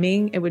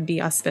timing, it would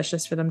be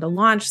auspicious for them to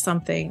launch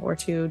something or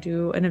to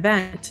do an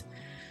event.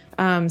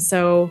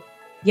 So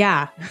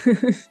yeah.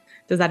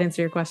 Does that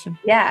answer your question?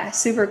 Yeah,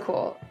 super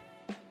cool.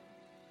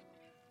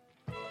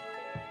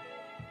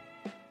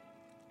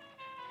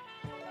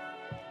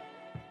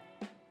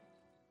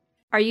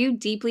 Are you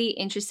deeply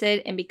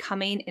interested in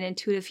becoming an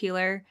intuitive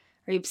healer?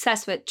 Are you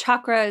obsessed with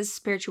chakras,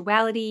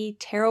 spirituality,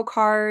 tarot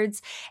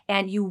cards,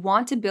 and you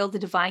want to build a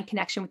divine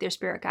connection with your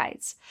spirit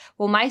guides?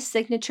 Well, my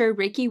signature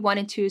Reiki 1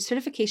 and 2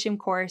 certification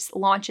course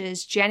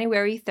launches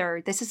January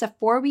 3rd. This is a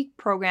 4-week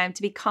program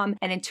to become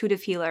an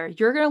intuitive healer.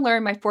 You're going to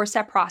learn my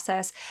 4-step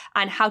process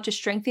on how to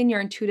strengthen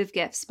your intuitive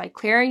gifts by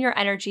clearing your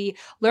energy,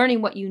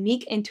 learning what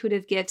unique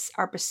intuitive gifts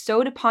are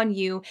bestowed upon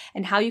you,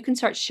 and how you can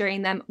start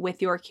sharing them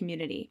with your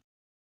community.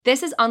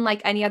 This is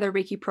unlike any other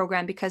Reiki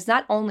program because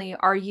not only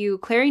are you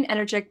clearing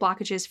energetic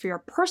blockages for your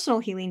personal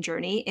healing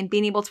journey and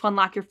being able to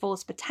unlock your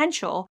fullest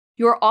potential,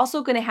 you're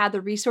also going to have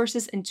the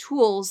resources and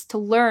tools to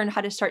learn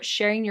how to start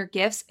sharing your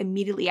gifts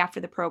immediately after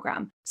the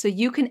program. So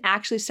you can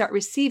actually start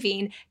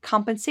receiving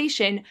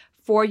compensation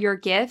for your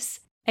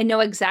gifts and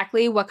know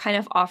exactly what kind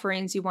of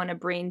offerings you want to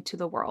bring to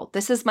the world.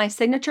 This is my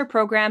signature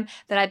program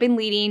that I've been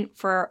leading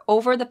for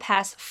over the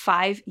past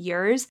 5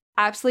 years.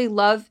 I absolutely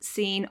love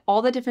seeing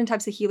all the different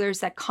types of healers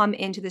that come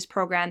into this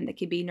program. They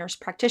could be nurse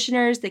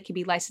practitioners, they could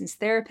be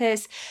licensed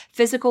therapists,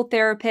 physical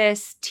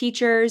therapists,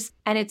 teachers,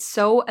 and it's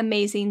so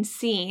amazing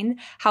seeing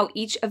how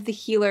each of the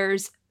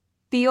healers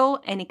feel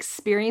and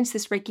experience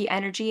this Reiki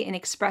energy and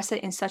express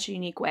it in such a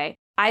unique way.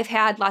 I've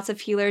had lots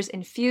of healers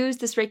infuse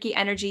this Reiki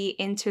energy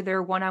into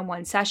their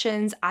one-on-one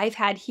sessions. I've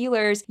had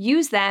healers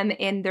use them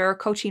in their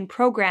coaching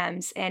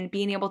programs and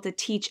being able to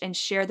teach and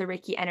share the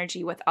Reiki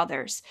energy with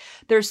others.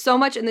 There's so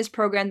much in this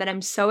program that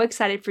I'm so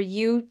excited for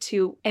you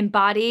to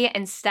embody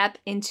and step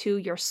into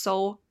your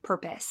soul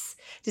purpose.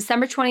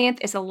 December 20th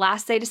is the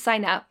last day to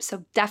sign up.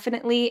 So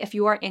definitely, if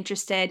you are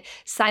interested,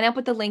 sign up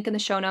with the link in the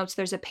show notes.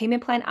 There's a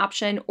payment plan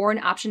option or an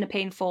option to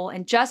pay in full.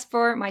 And just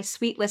for my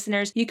sweet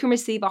listeners, you can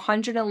receive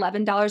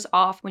 $111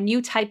 off when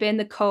you type in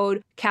the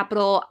code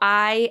capital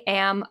I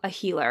am a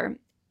healer.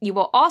 You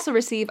will also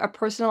receive a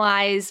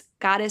personalized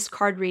goddess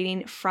card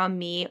reading from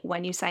me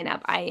when you sign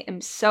up. I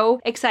am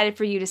so excited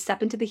for you to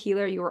step into the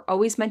healer you were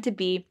always meant to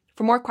be.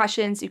 For more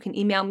questions, you can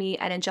email me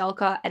at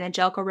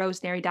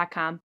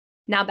angelica@angelicarosenary.com.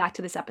 Now back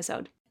to this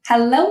episode.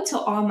 Hello to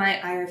all my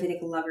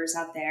Ayurvedic lovers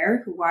out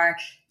there who are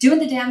doing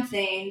the damn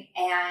thing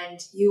and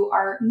you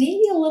are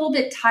maybe a little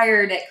bit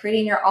tired at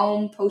creating your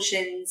own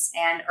potions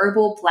and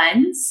herbal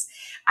blends.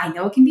 I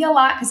know it can be a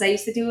lot because I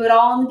used to do it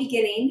all in the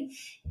beginning,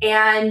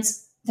 and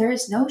there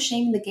is no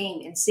shame in the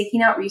game in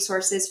seeking out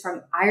resources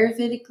from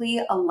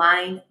Ayurvedically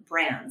aligned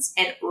brands.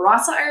 And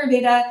Rasa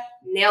Ayurveda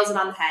nails it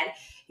on the head.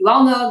 You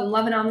all know I've been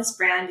loving on this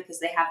brand because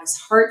they have this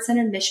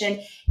heart-centered mission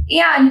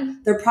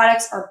and their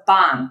products are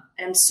bomb.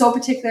 And I'm so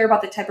particular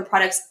about the type of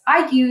products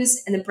I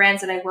use and the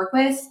brands that I work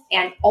with.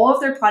 And all of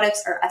their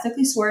products are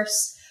ethically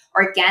sourced,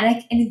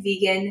 organic and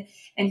vegan,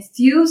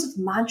 infused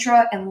with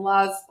mantra and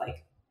love,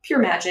 like pure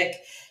magic,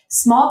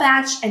 small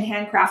batch and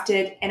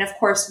handcrafted, and of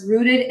course,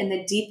 rooted in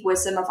the deep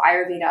wisdom of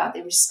Ayurveda.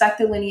 They respect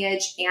the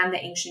lineage and the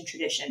ancient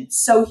tradition.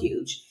 So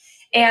huge.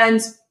 And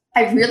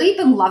I've really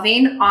been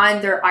loving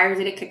on their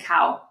Ayurvedic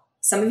cacao.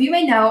 Some of you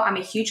may know I'm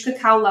a huge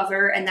cacao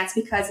lover, and that's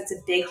because it's a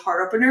big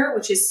heart opener,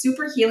 which is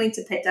super healing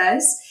to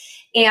pittas.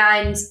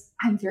 And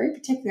I'm very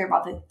particular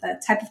about the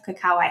type of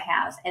cacao I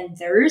have, and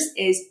theirs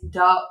is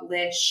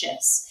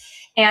delicious.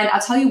 And I'll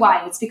tell you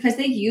why. It's because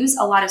they use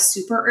a lot of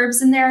super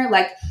herbs in there,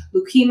 like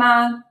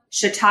lucuma,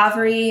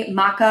 shatavari,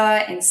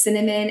 maca, and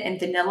cinnamon and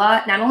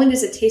vanilla. Not only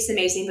does it taste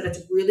amazing, but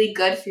it's really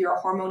good for your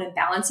hormone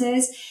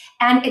imbalances.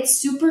 And it's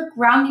super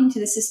grounding to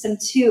the system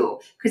too,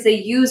 because they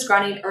use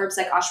grounding herbs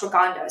like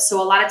ashwagandha.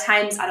 So a lot of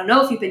times, I don't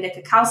know if you've been to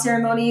cacao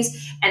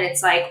ceremonies and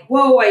it's like,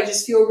 whoa, I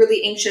just feel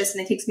really anxious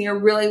and it takes me a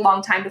really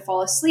long time to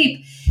fall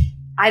asleep.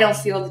 I don't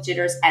feel the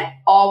jitters at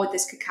all with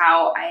this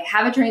cacao. I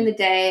have it during the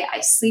day.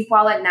 I sleep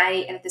well at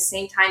night. And at the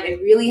same time,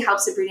 it really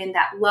helps to bring in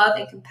that love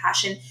and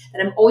compassion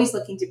that I'm always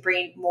looking to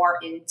bring more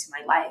into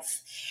my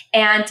life.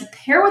 And to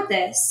pair with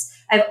this,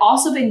 I've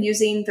also been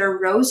using their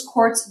rose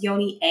quartz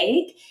yoni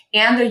egg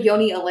and their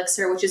yoni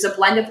elixir, which is a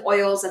blend of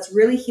oils that's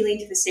really healing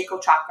to the sacral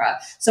chakra.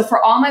 So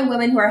for all my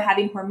women who are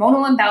having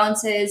hormonal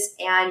imbalances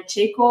and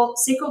sacral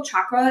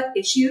chakra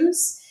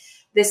issues,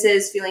 this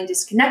is feeling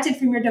disconnected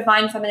from your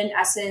divine feminine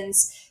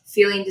essence,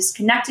 feeling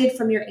disconnected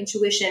from your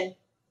intuition.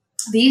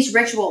 These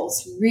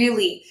rituals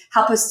really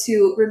help us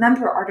to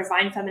remember our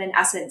divine feminine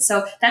essence.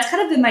 So that's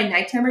kind of been my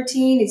nighttime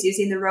routine, is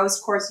using the rose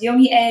quartz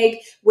yoni egg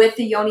with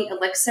the yoni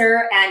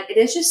elixir. And it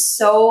is just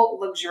so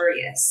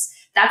luxurious.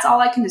 That's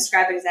all I can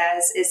describe it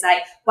as, is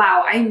like,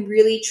 wow, I'm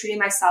really treating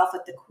myself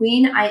like the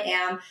queen I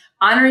am,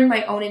 honoring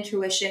my own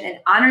intuition and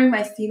honoring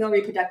my female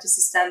reproductive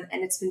system.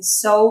 And it's been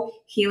so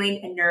healing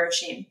and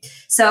nourishing.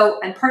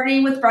 So I'm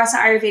partnering with Rasa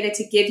Ayurveda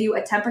to give you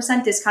a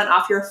 10% discount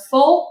off your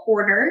full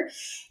order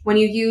when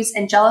you use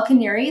Angelica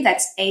Neri,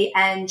 that's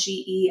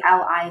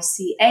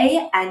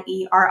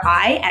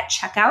ANGELICANERI at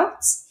checkout.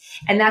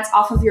 And that's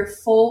off of your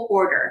full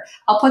order.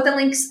 I'll put the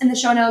links in the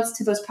show notes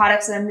to those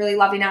products that I'm really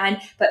loving on,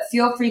 but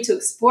feel free to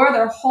explore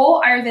their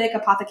whole Ayurvedic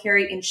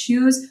apothecary and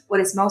choose what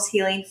is most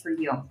healing for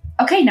you.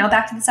 Okay, now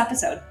back to this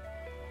episode.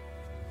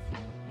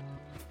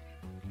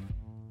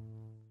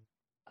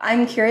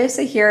 I'm curious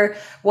to hear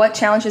what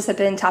challenges have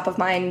been top of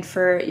mind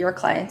for your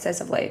clients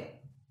as of late.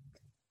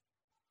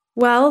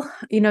 Well,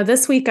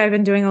 this week I've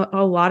been doing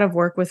a lot of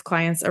work with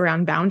clients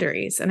around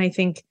boundaries. And I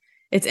think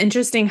it's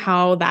interesting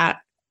how that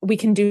we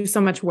can do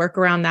so much work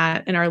around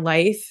that in our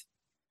life.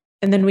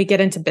 And then we get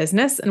into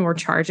business and we're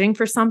charging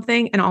for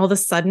something. And all of a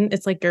sudden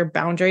it's like your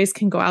boundaries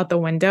can go out the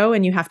window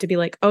and you have to be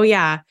like, oh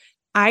yeah,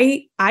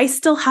 I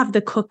still have the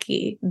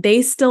cookie.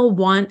 They still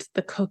want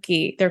the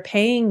cookie. They're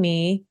paying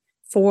me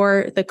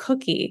for the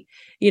cookie,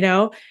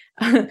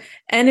 and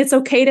it's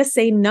okay to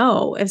say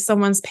no. If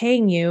someone's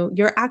paying you,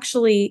 you're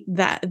actually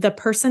the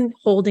person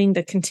holding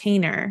the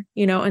container,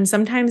 and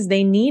sometimes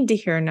they need to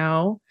hear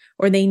no,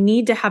 or they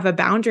need to have a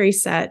boundary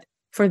set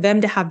for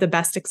them to have the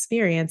best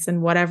experience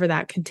in whatever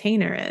that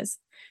container is.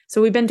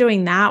 So we've been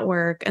doing that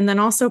work. And then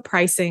also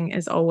pricing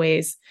is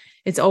always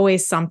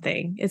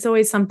something. It's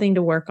always something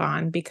to work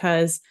on,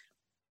 because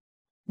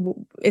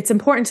it's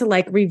important to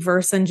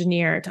reverse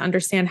engineer to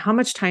understand how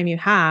much time you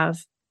have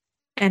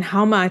and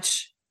how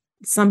much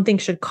something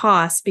should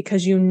cost,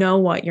 because you know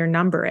what your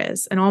number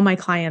is. And all my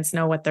clients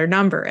know what their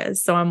number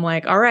is. So I'm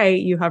like, all right,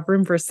 you have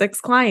room for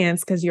 6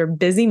 clients because you're a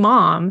busy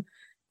mom.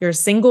 You're a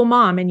single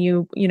mom and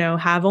you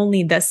have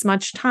only this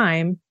much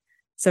time.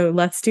 So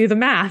let's do the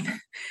math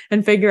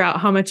and figure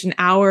out how much an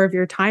hour of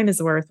your time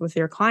is worth with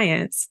your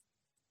clients.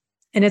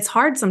 And it's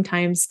hard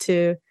sometimes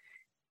to,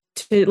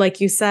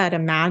 like you said,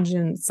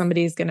 imagine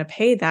somebody's going to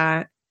pay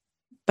that.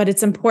 But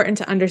it's important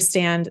to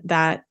understand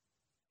that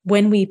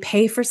when we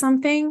pay for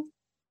something,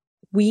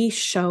 we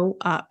show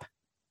up,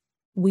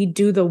 we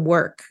do the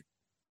work.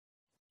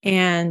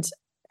 And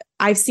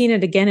I've seen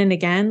it again and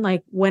again.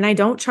 Like when I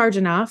don't charge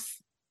enough,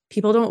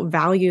 people don't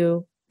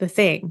value the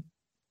thing.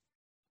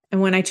 And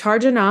when I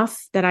charge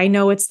enough that I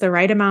know it's the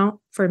right amount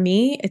for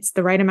me, it's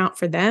the right amount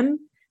for them,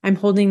 I'm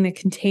holding the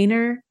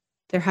container,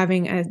 they're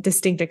having a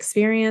distinct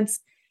experience,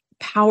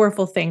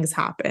 powerful things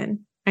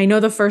happen. I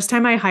know the first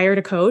time I hired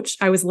a coach,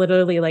 I was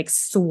literally like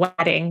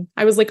sweating.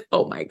 I was like,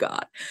 oh my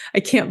God, I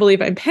can't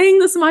believe I'm paying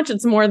this much.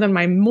 It's more than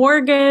my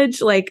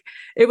mortgage. Like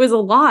it was a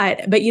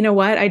lot. But you know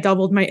what? I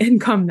doubled my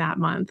income that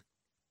month.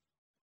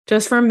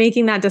 Just from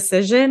making that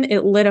decision,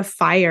 it lit a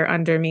fire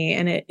under me,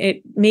 and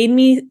it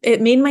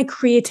made my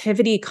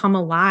creativity come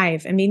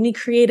alive. It made me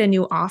create a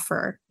new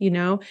offer.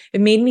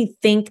 It made me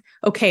think,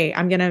 okay,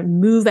 I'm going to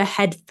move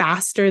ahead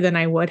faster than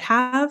I would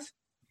have.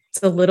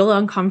 It's a little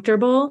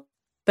uncomfortable,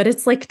 but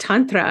it's like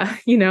tantra,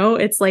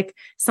 it's like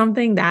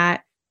something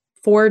that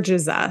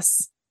forges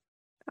us.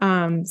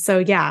 So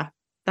yeah,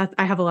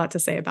 I have a lot to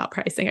say about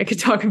pricing. I could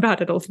talk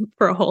about it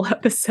for a whole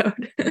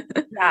episode.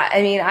 Yeah,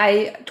 I mean,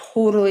 I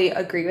totally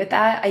agree with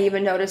that. I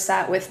even noticed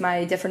that with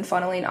my different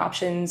funneling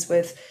options.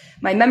 With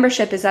my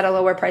membership is at a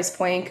lower price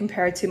point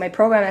compared to my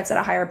program that's at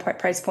a higher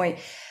price point.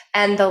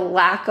 And the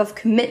lack of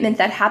commitment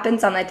that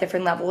happens on that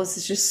different levels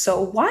is just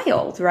so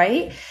wild,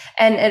 right?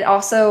 And it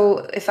also,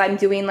 if I'm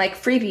doing like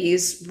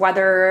freebies,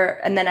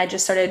 and then I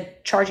just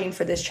started charging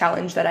for this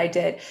challenge that I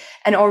did.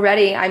 And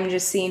already I'm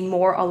just seeing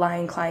more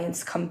aligned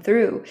clients come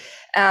through.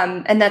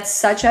 And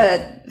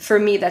for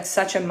me, that's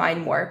such a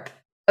mind warp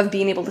of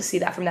being able to see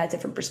that from that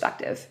different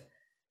perspective.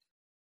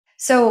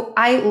 So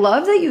I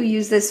love that you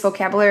use this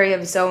vocabulary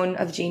of zone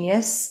of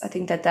genius. I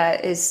think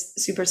that is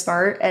super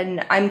smart.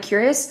 And I'm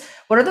curious,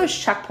 what are those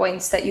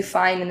checkpoints that you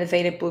find in the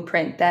Vedic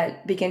blueprint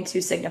that begin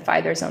to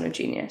signify their zone of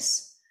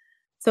genius?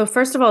 So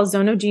first of all,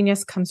 zone of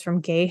genius comes from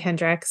Gay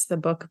Hendricks, the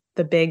book,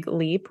 The Big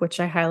Leap, which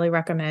I highly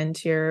recommend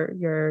to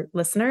your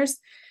listeners.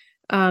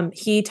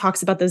 He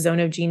talks about the zone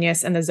of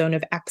genius and the zone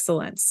of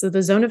excellence. So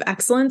the zone of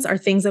excellence are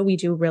things that we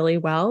do really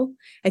well.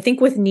 I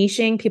think with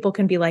niching, people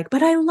can be like,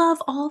 but I love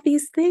all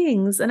these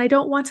things and I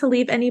don't want to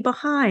leave any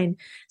behind.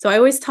 So I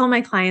always tell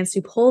my clients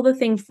to pull the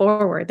thing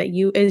forward that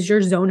is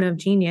your zone of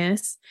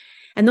genius.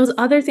 And those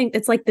other things,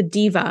 it's like the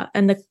diva,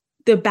 and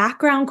the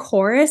background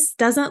chorus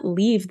doesn't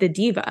leave the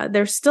diva.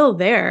 They're still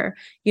there.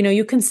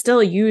 You can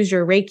still use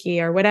your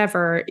Reiki or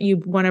whatever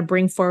you want to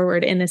bring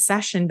forward in a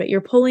session, but you're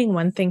pulling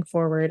one thing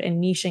forward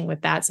and niching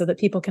with that so that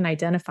people can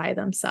identify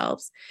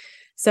themselves.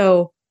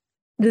 So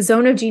the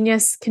zone of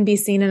genius can be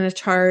seen in a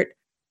chart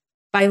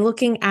by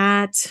looking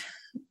at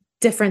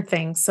different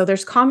things. So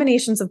there's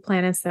combinations of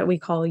planets that we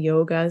call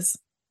yogas.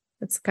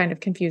 It's kind of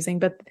confusing,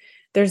 but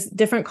there's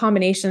different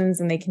combinations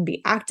and they can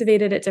be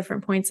activated at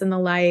different points in the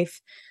life.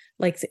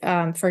 Like,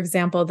 for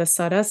example, the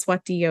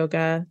Saraswati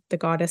yoga, the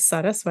goddess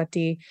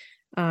Saraswati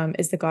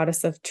is the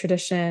goddess of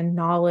tradition,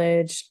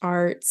 knowledge,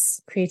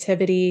 arts,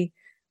 creativity.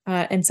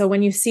 And so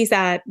when you see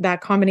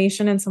that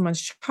combination in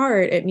someone's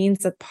chart, it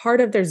means that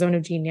part of their zone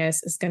of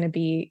genius is going to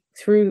be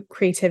through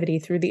creativity,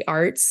 through the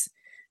arts,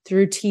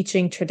 through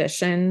teaching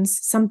traditions,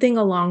 something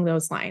along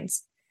those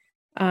lines.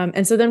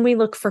 And so then we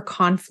look for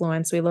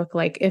confluence. We look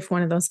like if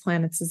one of those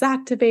planets is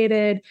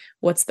activated,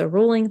 what's the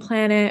ruling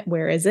planet?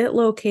 Where is it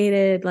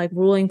located? Like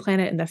ruling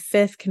planet in the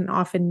fifth can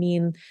often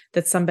mean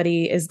that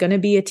somebody is going to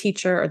be a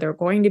teacher, or they're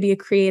going to be a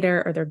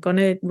creator, or they're going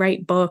to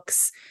write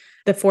books.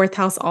 The fourth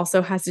house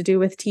also has to do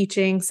with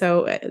teaching.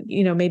 So,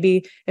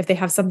 maybe if they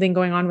have something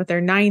going on with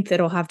their ninth,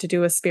 it'll have to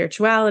do with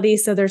spirituality.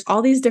 So there's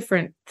all these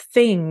different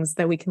things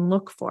that we can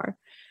look for.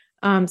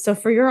 So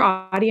for your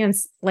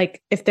audience,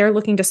 like if they're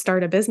looking to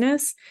start a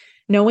business,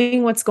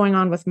 knowing what's going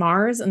on with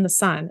Mars and the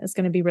sun is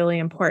going to be really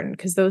important,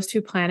 because those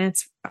two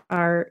planets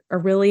are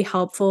really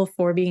helpful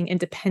for being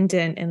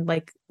independent and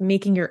like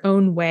making your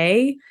own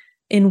way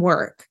in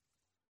work.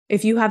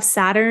 If you have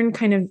Saturn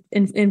kind of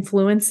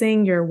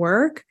influencing your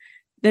work,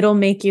 that'll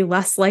make you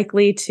less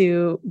likely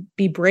to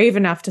be brave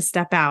enough to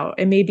step out.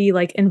 It may be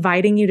like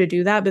inviting you to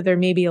do that, but there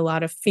may be a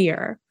lot of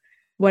fear.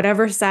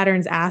 Whatever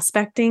Saturn's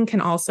aspecting can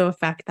also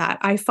affect that.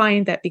 I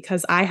find that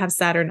because I have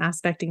Saturn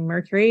aspecting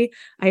Mercury,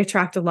 I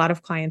attract a lot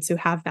of clients who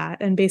have that.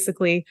 And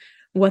basically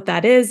what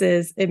that is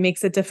it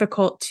makes it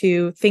difficult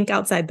to think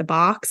outside the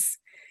box.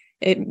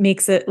 It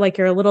makes it like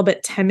you're a little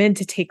bit timid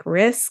to take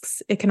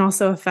risks. It can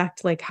also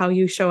affect like how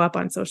you show up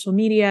on social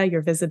media,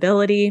 your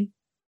visibility.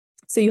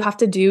 So you have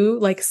to do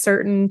like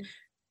certain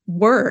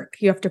work.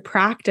 You have to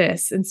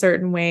practice in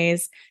certain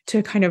ways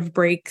to kind of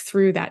break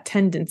through that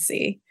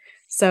tendency.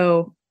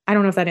 So I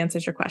don't know if that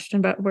answers your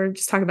question, but we're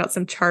just talking about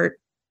some chart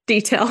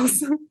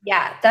details.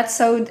 Yeah,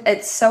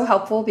 it's so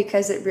helpful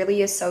because it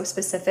really is so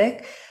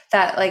specific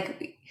that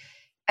like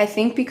I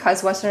think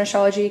because Western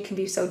astrology can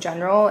be so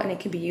general and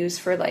it can be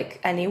used for like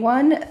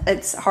anyone,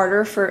 it's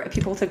harder for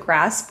people to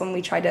grasp when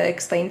we try to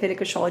explain Vedic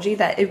astrology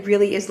that it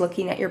really is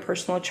looking at your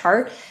personal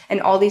chart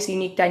and all these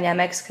unique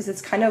dynamics, because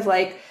it's kind of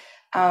like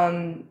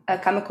a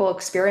chemical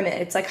experiment.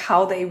 It's like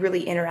how they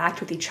really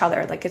interact with each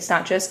other. Like it's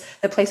not just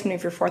the placement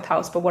of your fourth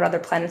house, but what other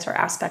planets are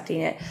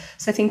aspecting it.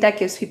 So I think that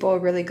gives people a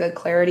really good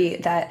clarity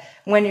that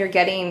when you're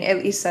getting at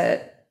least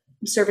a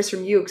service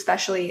from you,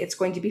 especially, it's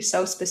going to be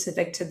so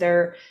specific to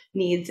their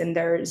needs and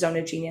their zone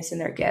of genius and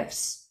their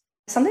gifts.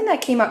 Something that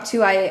came up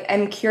too, I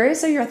am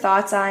curious of your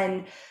thoughts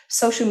on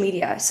social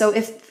media. So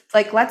if,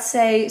 like, let's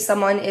say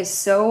someone is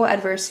so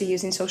adverse to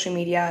using social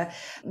media,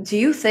 do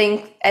you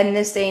think in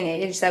this day and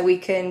age that we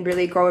can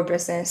really grow a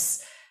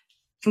business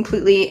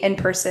completely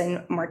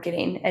in-person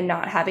marketing and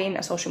not having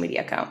a social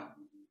media account?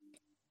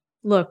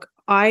 Look,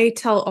 I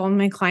tell all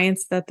my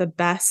clients that the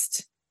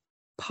best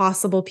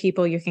possible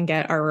people you can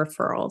get are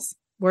referrals.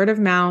 Word of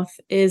mouth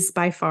is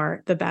by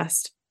far the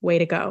best way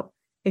to go.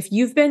 If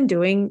you've been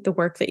doing the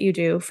work that you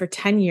do for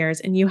 10 years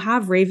and you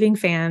have raving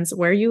fans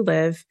where you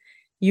live,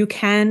 you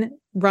can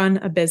run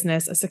a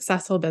business, a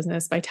successful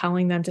business, by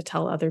telling them to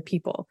tell other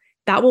people.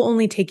 That will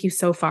only take you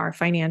so far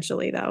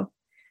financially, though.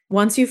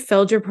 Once you've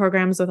filled your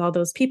programs with all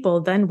those people,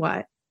 then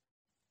what?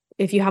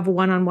 If you have a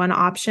one-on-one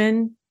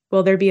option,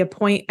 will there be a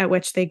point at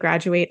which they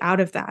graduate out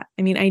of that?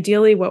 I mean,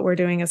 ideally, what we're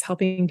doing is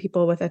helping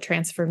people with a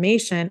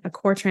transformation, a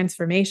core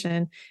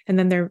transformation, and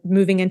then they're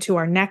moving into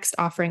our next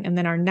offering and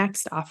then our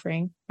next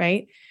offering,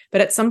 right?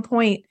 But at some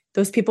point,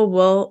 those people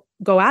will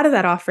go out of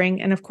that offering.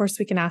 And of course,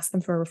 we can ask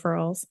them for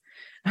referrals.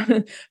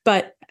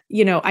 But,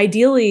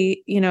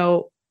 ideally,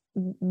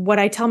 what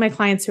I tell my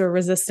clients who are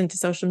resistant to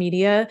social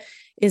media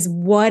is,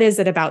 what is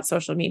it about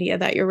social media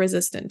that you're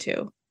resistant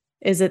to?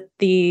 Is it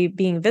the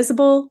being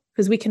visible?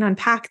 Because we can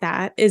unpack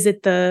that. Is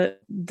it the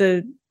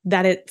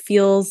that it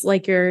feels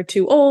like you're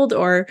too old,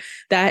 or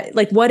that,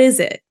 like, what is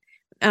it?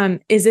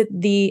 Is it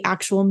the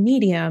actual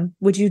medium?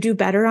 Would you do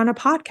better on a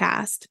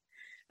podcast?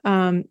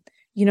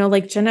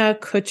 Like Jenna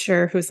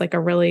Kutcher, who's like a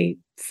really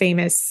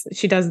famous,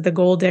 she does the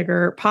Gold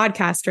Digger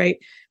podcast, right?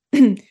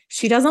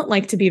 She doesn't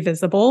like to be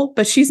visible,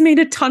 but she's made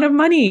a ton of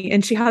money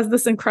and she has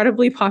this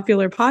incredibly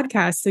popular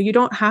podcast. So you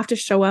don't have to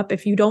show up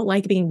if you don't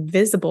like being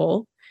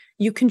visible.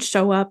 You can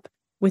show up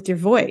with your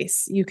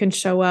voice. You can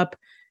show up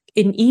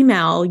in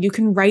email. You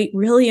can write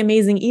really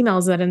amazing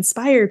emails that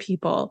inspire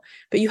people,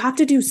 but you have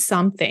to do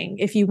something.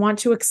 If you want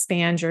to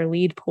expand your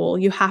lead pool,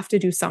 you have to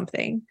do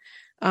something.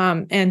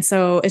 And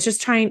so it's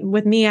just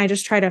with me, I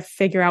just try to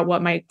figure out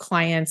what my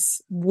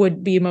clients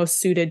would be most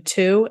suited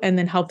to, and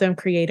then help them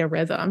create a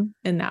rhythm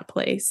in that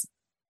place.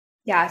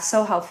 Yeah, it's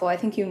so helpful. I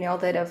think you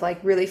nailed it, of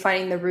like really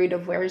finding the root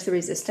of where is the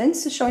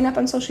resistance to showing up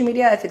on social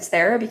media, if it's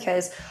there,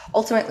 because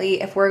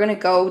ultimately, if we're going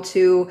to go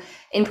to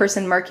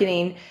in-person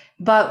marketing,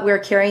 but we're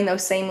carrying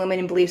those same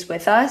limiting beliefs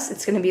with us,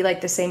 it's going to be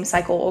like the same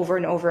cycle over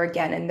and over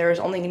again. And there's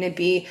only going to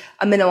be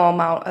a minimal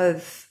amount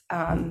of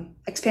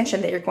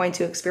expansion that you're going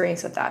to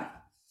experience with that.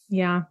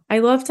 Yeah. I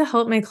love to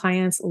help my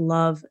clients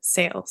love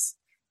sales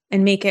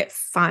and make it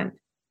fun.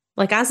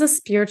 Like, as a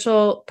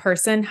spiritual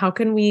person, how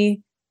can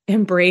we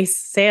embrace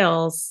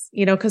sales?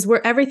 Because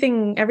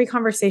every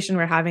conversation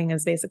we're having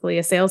is basically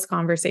a sales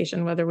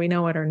conversation, whether we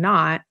know it or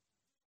not,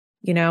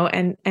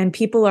 and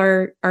people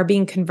are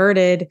being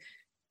converted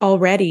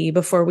already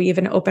before we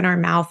even open our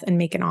mouth and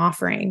make an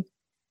offering.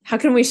 How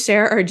can we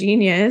share our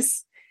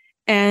genius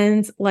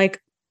and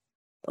like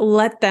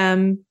let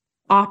them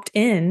opt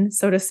in,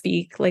 so to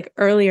speak, like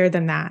earlier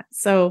than that?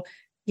 So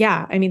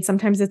yeah, I mean,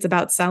 sometimes it's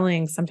about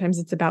selling, sometimes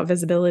it's about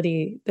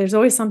visibility. There's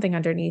always something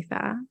underneath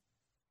that.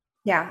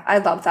 Yeah, I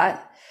love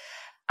that.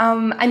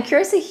 I'm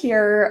curious to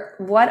hear,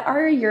 what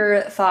are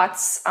your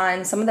thoughts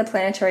on some of the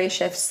planetary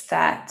shifts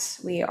that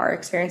we are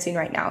experiencing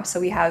right now? So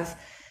we have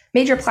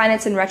major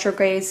planets in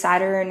retrograde,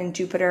 Saturn and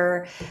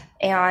Jupiter,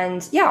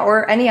 and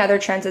or any other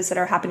transits that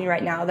are happening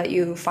right now that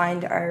you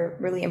find are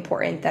really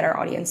important that our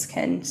audience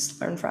can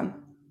learn from.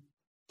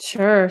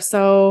 Sure.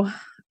 So,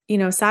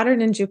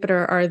 Saturn and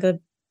Jupiter are the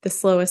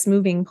slowest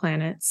moving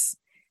planets.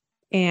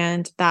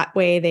 And that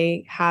way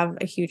they have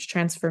a huge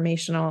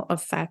transformational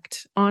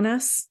effect on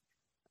us.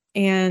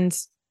 And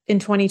in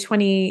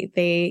 2020,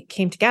 they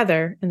came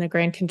together in the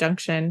Grand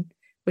Conjunction,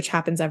 which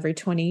happens every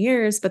 20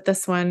 years. But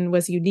this one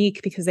was unique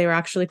because they were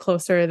actually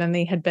closer than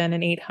they had been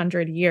in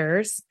 800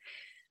 years.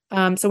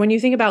 So when you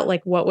think about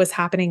like what was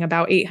happening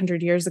about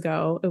 800 years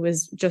ago, it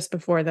was just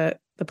before the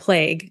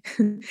plague.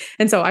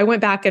 And so I went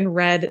back and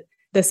read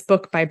this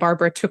book by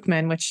Barbara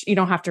Tuchman, which you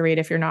don't have to read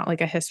if you're not like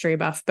a history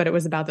buff, but it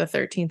was about the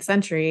 13th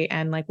century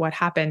and like what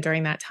happened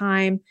during that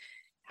time,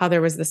 how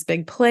there was this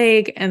big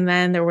plague, and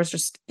then there was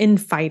just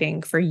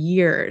infighting for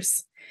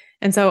years.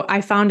 And so I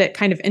found it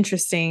kind of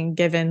interesting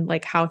given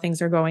like how things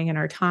are going in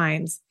our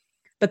times.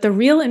 But the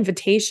real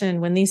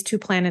invitation when these two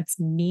planets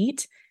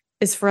meet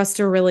is for us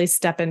to really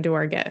step into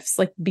our gifts,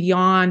 like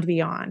beyond,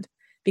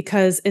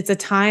 because it's a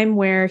time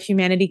where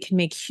humanity can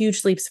make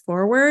huge leaps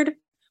forward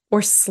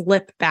or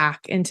slip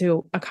back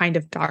into a kind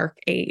of dark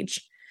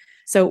age.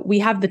 So we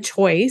have the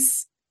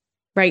choice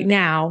right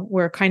now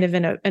we're kind of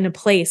in a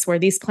place where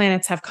these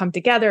planets have come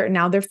together and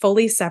now they're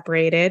fully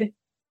separated.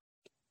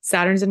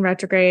 Saturn's in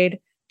retrograde.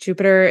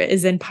 Jupiter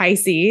is in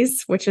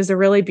Pisces, which is a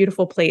really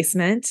beautiful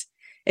placement.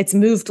 It's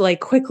moved like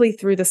quickly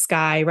through the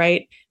sky,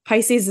 right?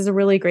 Pisces is a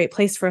really great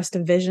place for us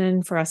to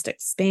vision, for us to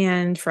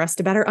expand, for us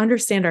to better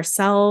understand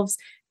ourselves,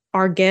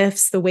 our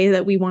gifts, the way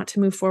that we want to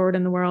move forward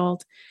in the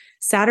world.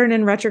 Saturn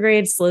in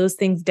retrograde slows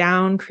things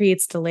down,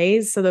 creates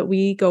delays so that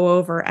we go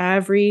over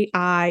every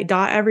I,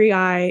 dot every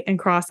I, and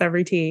cross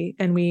every T.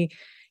 And we,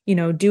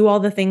 do all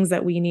the things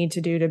that we need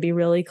to do to be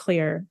really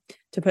clear,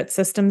 to put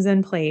systems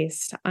in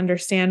place, to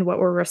understand what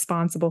we're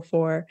responsible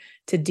for,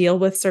 to deal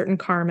with certain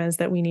karmas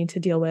that we need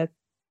to deal with.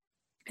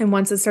 And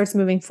once it starts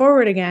moving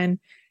forward again,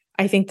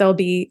 I think there'll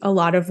be a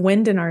lot of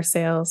wind in our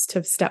sails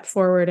to step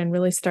forward and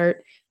really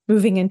start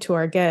moving into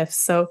our gifts.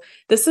 So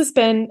this has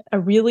been a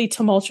really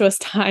tumultuous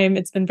time.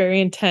 It's been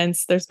very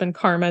intense. There's been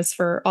karmas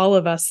for all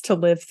of us to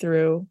live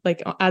through,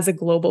 like as a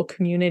global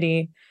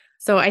community.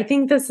 So I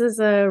think this is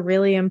a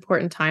really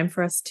important time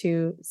for us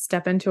to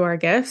step into our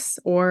gifts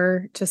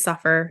or to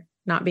suffer,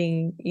 not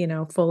being,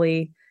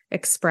 fully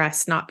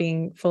expressed, not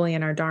being fully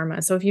in our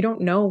dharma. So if you don't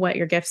know what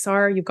your gifts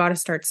are, you've got to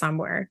start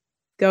somewhere.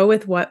 Go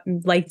with what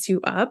lights you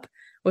up,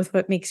 with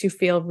what makes you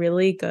feel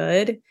really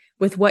good,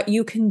 with what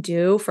you can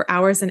do for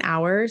hours and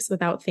hours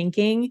without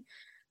thinking,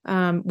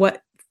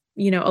 what,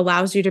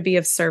 allows you to be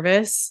of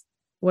service,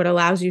 what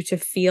allows you to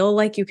feel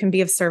like you can be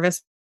of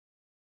service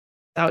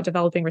without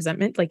developing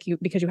resentment,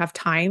 because you have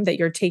time that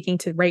you're taking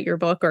to write your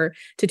book or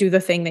to do the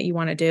thing that you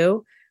want to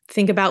do.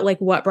 Think about like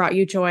what brought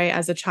you joy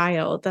as a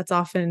child. That's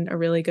often a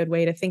really good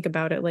way to think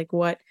about it. Like,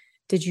 what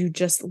did you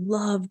just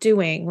love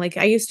doing? Like,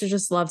 I used to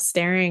just love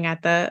staring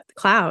at the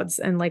clouds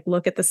and like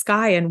look at the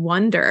sky and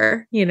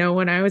wonder,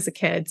 when I was a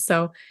kid.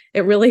 So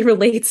it really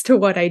relates to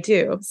what I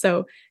do.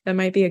 So that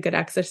might be a good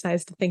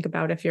exercise to think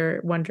about if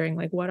you're wondering,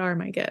 like, what are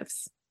my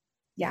gifts?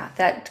 Yeah,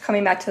 that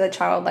coming back to the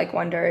childlike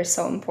wonder is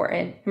so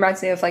important.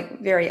 Reminds me of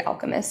like very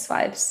alchemist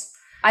vibes.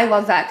 I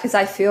love that because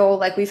I feel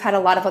like we've had a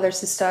lot of other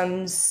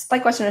systems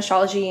like Western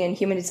astrology and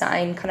human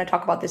design kind of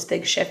talk about this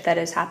big shift that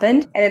has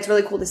happened. And it's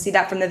really cool to see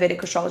that from the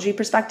Vedic astrology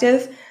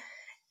perspective.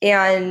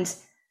 And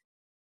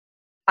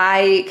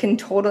I've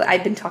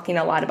been talking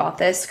a lot about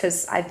this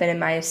because I've been in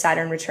my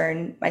Saturn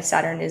return. My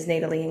Saturn is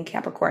natally in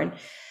Capricorn.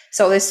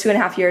 So this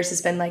 2.5 years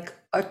has been like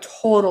a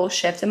total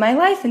shift in my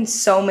life in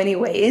so many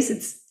ways.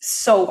 It's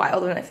so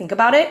wild when I think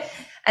about it.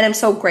 And I'm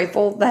so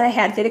grateful that I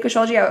had Vedic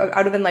astrology. I would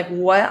have been like,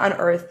 what on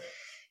earth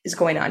is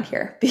going on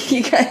here?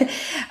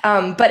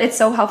 But it's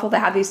so helpful to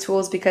have these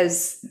tools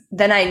because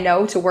then I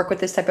know to work with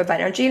this type of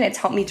energy, and it's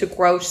helped me to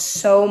grow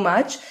so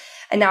much.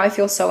 And now I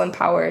feel so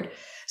empowered.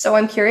 So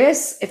I'm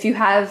curious if you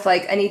have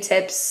like any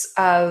tips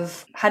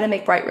of how to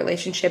make right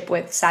relationship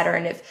with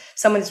Saturn if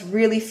someone's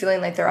really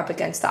feeling like they're up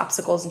against the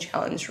obstacles and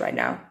challenges right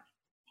now.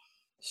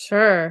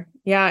 Sure.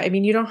 Yeah. I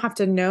mean, you don't have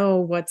to know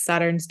what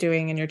Saturn's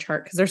doing in your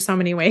chart because there's so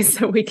many ways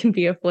that we can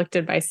be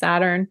afflicted by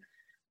Saturn.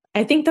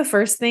 I think the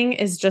first thing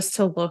is just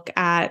to look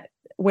at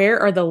where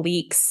are the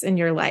leaks in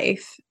your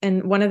life.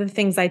 And one of the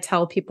things I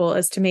tell people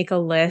is to make a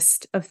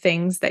list of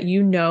things that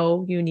you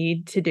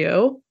need to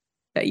do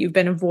that you've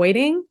been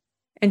avoiding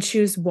and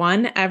choose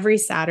one every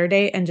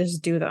Saturday and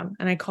just do them.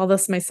 And I call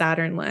this my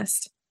Saturn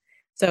list.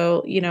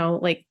 So,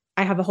 like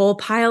I have a whole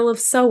pile of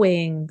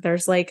sewing.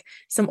 There's like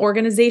some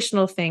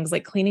organizational things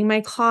like cleaning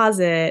my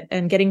closet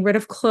and getting rid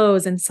of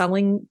clothes and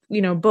selling,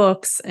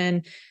 books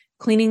and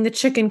cleaning the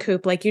chicken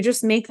coop. Like you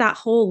just make that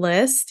whole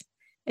list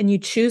and you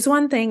choose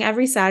one thing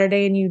every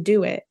Saturday and you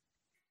do it.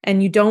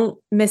 And you don't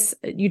miss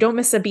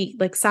a beat.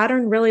 Like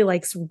Saturn really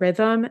likes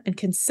rhythm and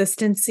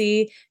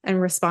consistency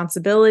and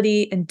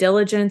responsibility and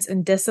diligence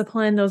and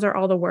discipline. Those are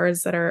all the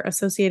words that are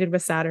associated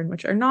with Saturn,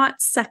 which are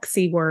not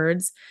sexy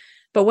words.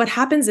 But what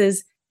happens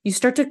is you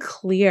start to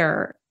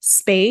clear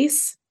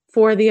space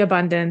for the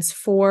abundance,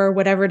 for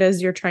whatever it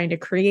is you're trying to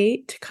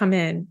create to come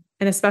in,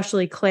 and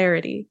especially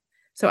clarity.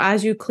 So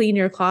as you clean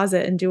your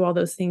closet and do all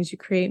those things, you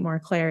create more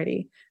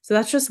clarity. So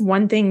that's just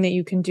one thing that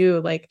you can do.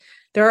 Like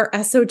there are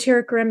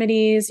esoteric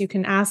remedies. You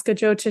can ask a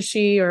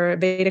Jyotishi or a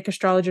Vedic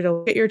astrologer to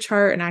look at your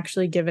chart and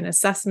actually give an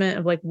assessment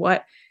of like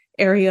what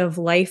area of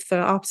life the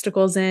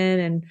obstacle's in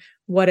and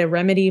what a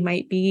remedy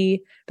might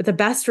be. But the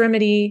best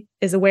remedy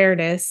is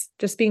awareness,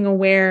 just being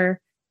aware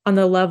on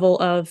the level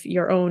of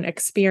your own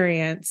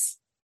experience.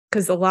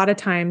 Because a lot of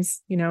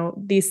times,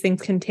 these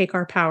things can take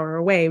our power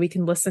away. We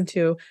can listen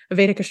to a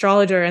Vedic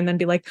astrologer and then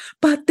be like,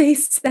 but they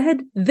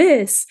said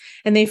this.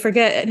 And they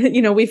forget,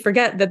 we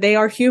forget that they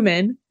are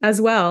human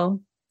as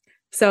well.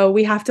 So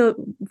we have to,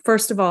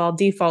 first of all,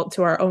 default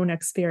to our own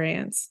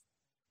experience.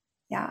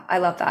 Yeah, I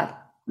love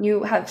that.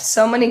 You have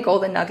so many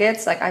golden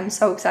nuggets. Like I'm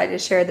so excited to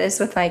share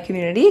this with my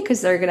community because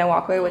they're going to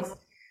walk away with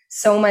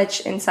so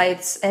much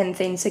insights and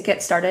things to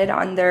get started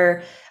on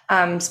their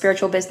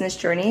spiritual business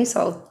journey.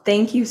 So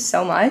thank you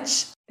so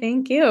much.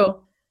 Thank you.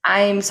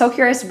 I'm so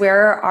curious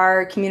where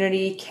our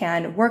community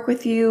can work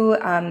with you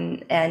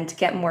and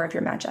get more of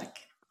your magic.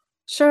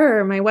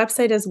 Sure. My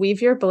website is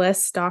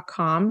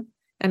weaveyourbliss.com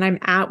and I'm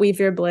at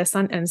weaveyourbliss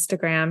on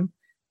Instagram.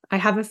 I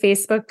have a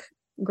Facebook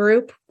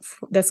group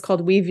that's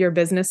called Weave Your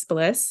Business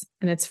Bliss,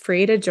 and it's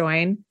free to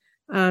join.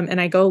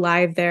 And I go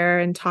live there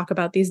and talk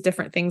about these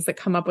different things that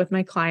come up with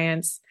my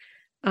clients.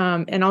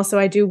 And also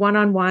I do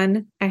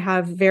one-on-one. I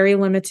have very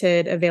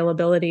limited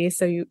availability.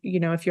 So you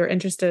know, if you're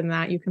interested in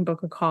that, you can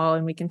book a call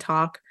and we can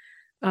talk.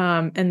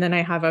 And then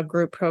I have a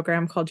group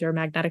program called Your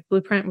Magnetic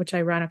Blueprint, which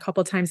I run a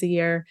couple times a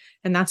year.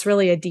 And that's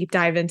really a deep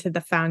dive into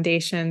the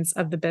foundations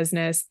of the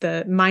business,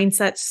 the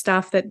mindset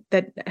stuff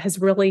that has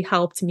really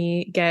helped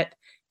me get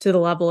to the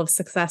level of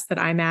success that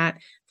I'm at,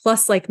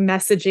 plus like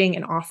messaging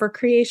and offer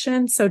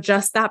creation. So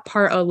just that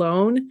part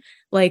alone,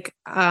 like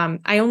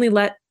I only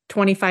let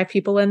 25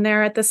 people in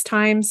there at this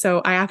time.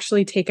 So I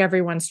actually take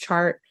everyone's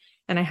chart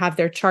and I have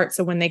their chart.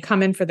 So when they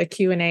come in for the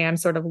Q&A, I'm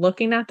sort of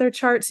looking at their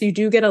chart. So you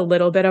do get a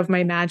little bit of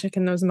my magic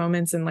in those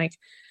moments. And like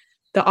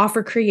the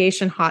offer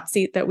creation hot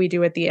seat that we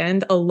do at the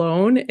end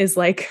alone is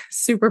like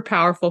super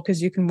powerful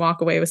because you can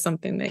walk away with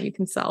something that you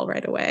can sell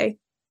right away.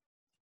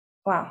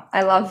 Wow.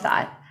 I love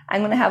that. I'm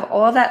going to have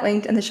all of that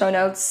linked in the show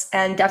notes,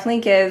 and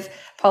definitely give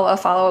Paula a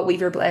follow at Weave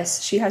Your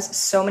Bliss. She has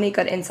so many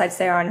good insights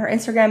there. On her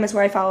Instagram is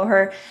where I follow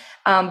her.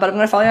 But I'm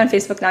going to follow you on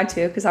Facebook now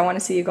too, because I want to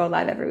see you go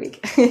live every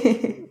week.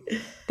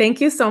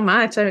 Thank you so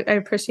much. I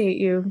appreciate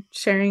you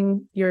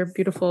sharing your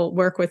beautiful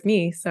work with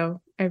me.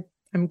 So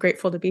I'm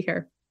grateful to be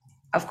here.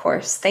 Of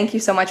course. Thank you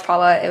so much,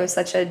 Paula. It was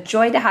such a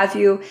joy to have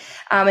you.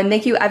 And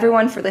thank you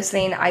everyone for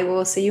listening. I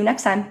will see you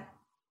next time.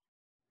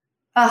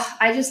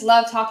 I just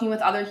love talking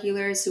with other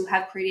healers who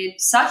have created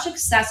such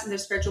success in their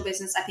spiritual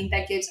business. I think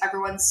that gives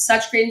everyone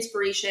such great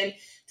inspiration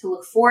to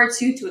look forward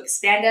to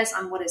expand us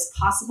on what is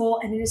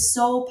possible. And it is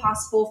so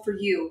possible for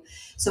you.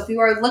 So if you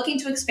are looking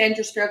to expand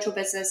your spiritual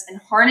business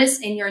and harness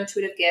in your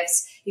intuitive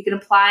gifts, you can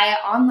apply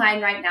online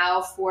right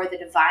now for the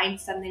Divine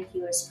Feminine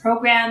Healers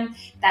program.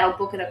 That'll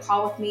book in a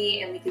call with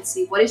me and we can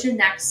see what is your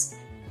next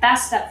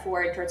best step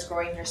forward towards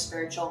growing your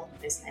spiritual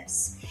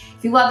business.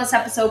 If you love this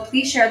episode,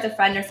 please share it with a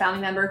friend or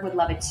family member who would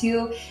love it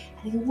too.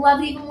 And if you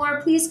love it even more,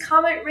 please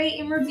comment, rate,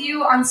 and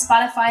review on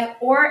Spotify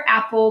or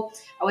Apple.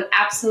 I would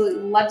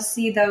absolutely love to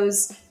see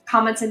those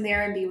comments in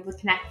there and be able to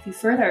connect with you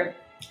further.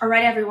 All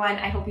right, everyone.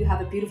 I hope you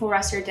have a beautiful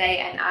rest of your day,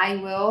 and I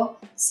will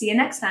see you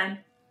next time.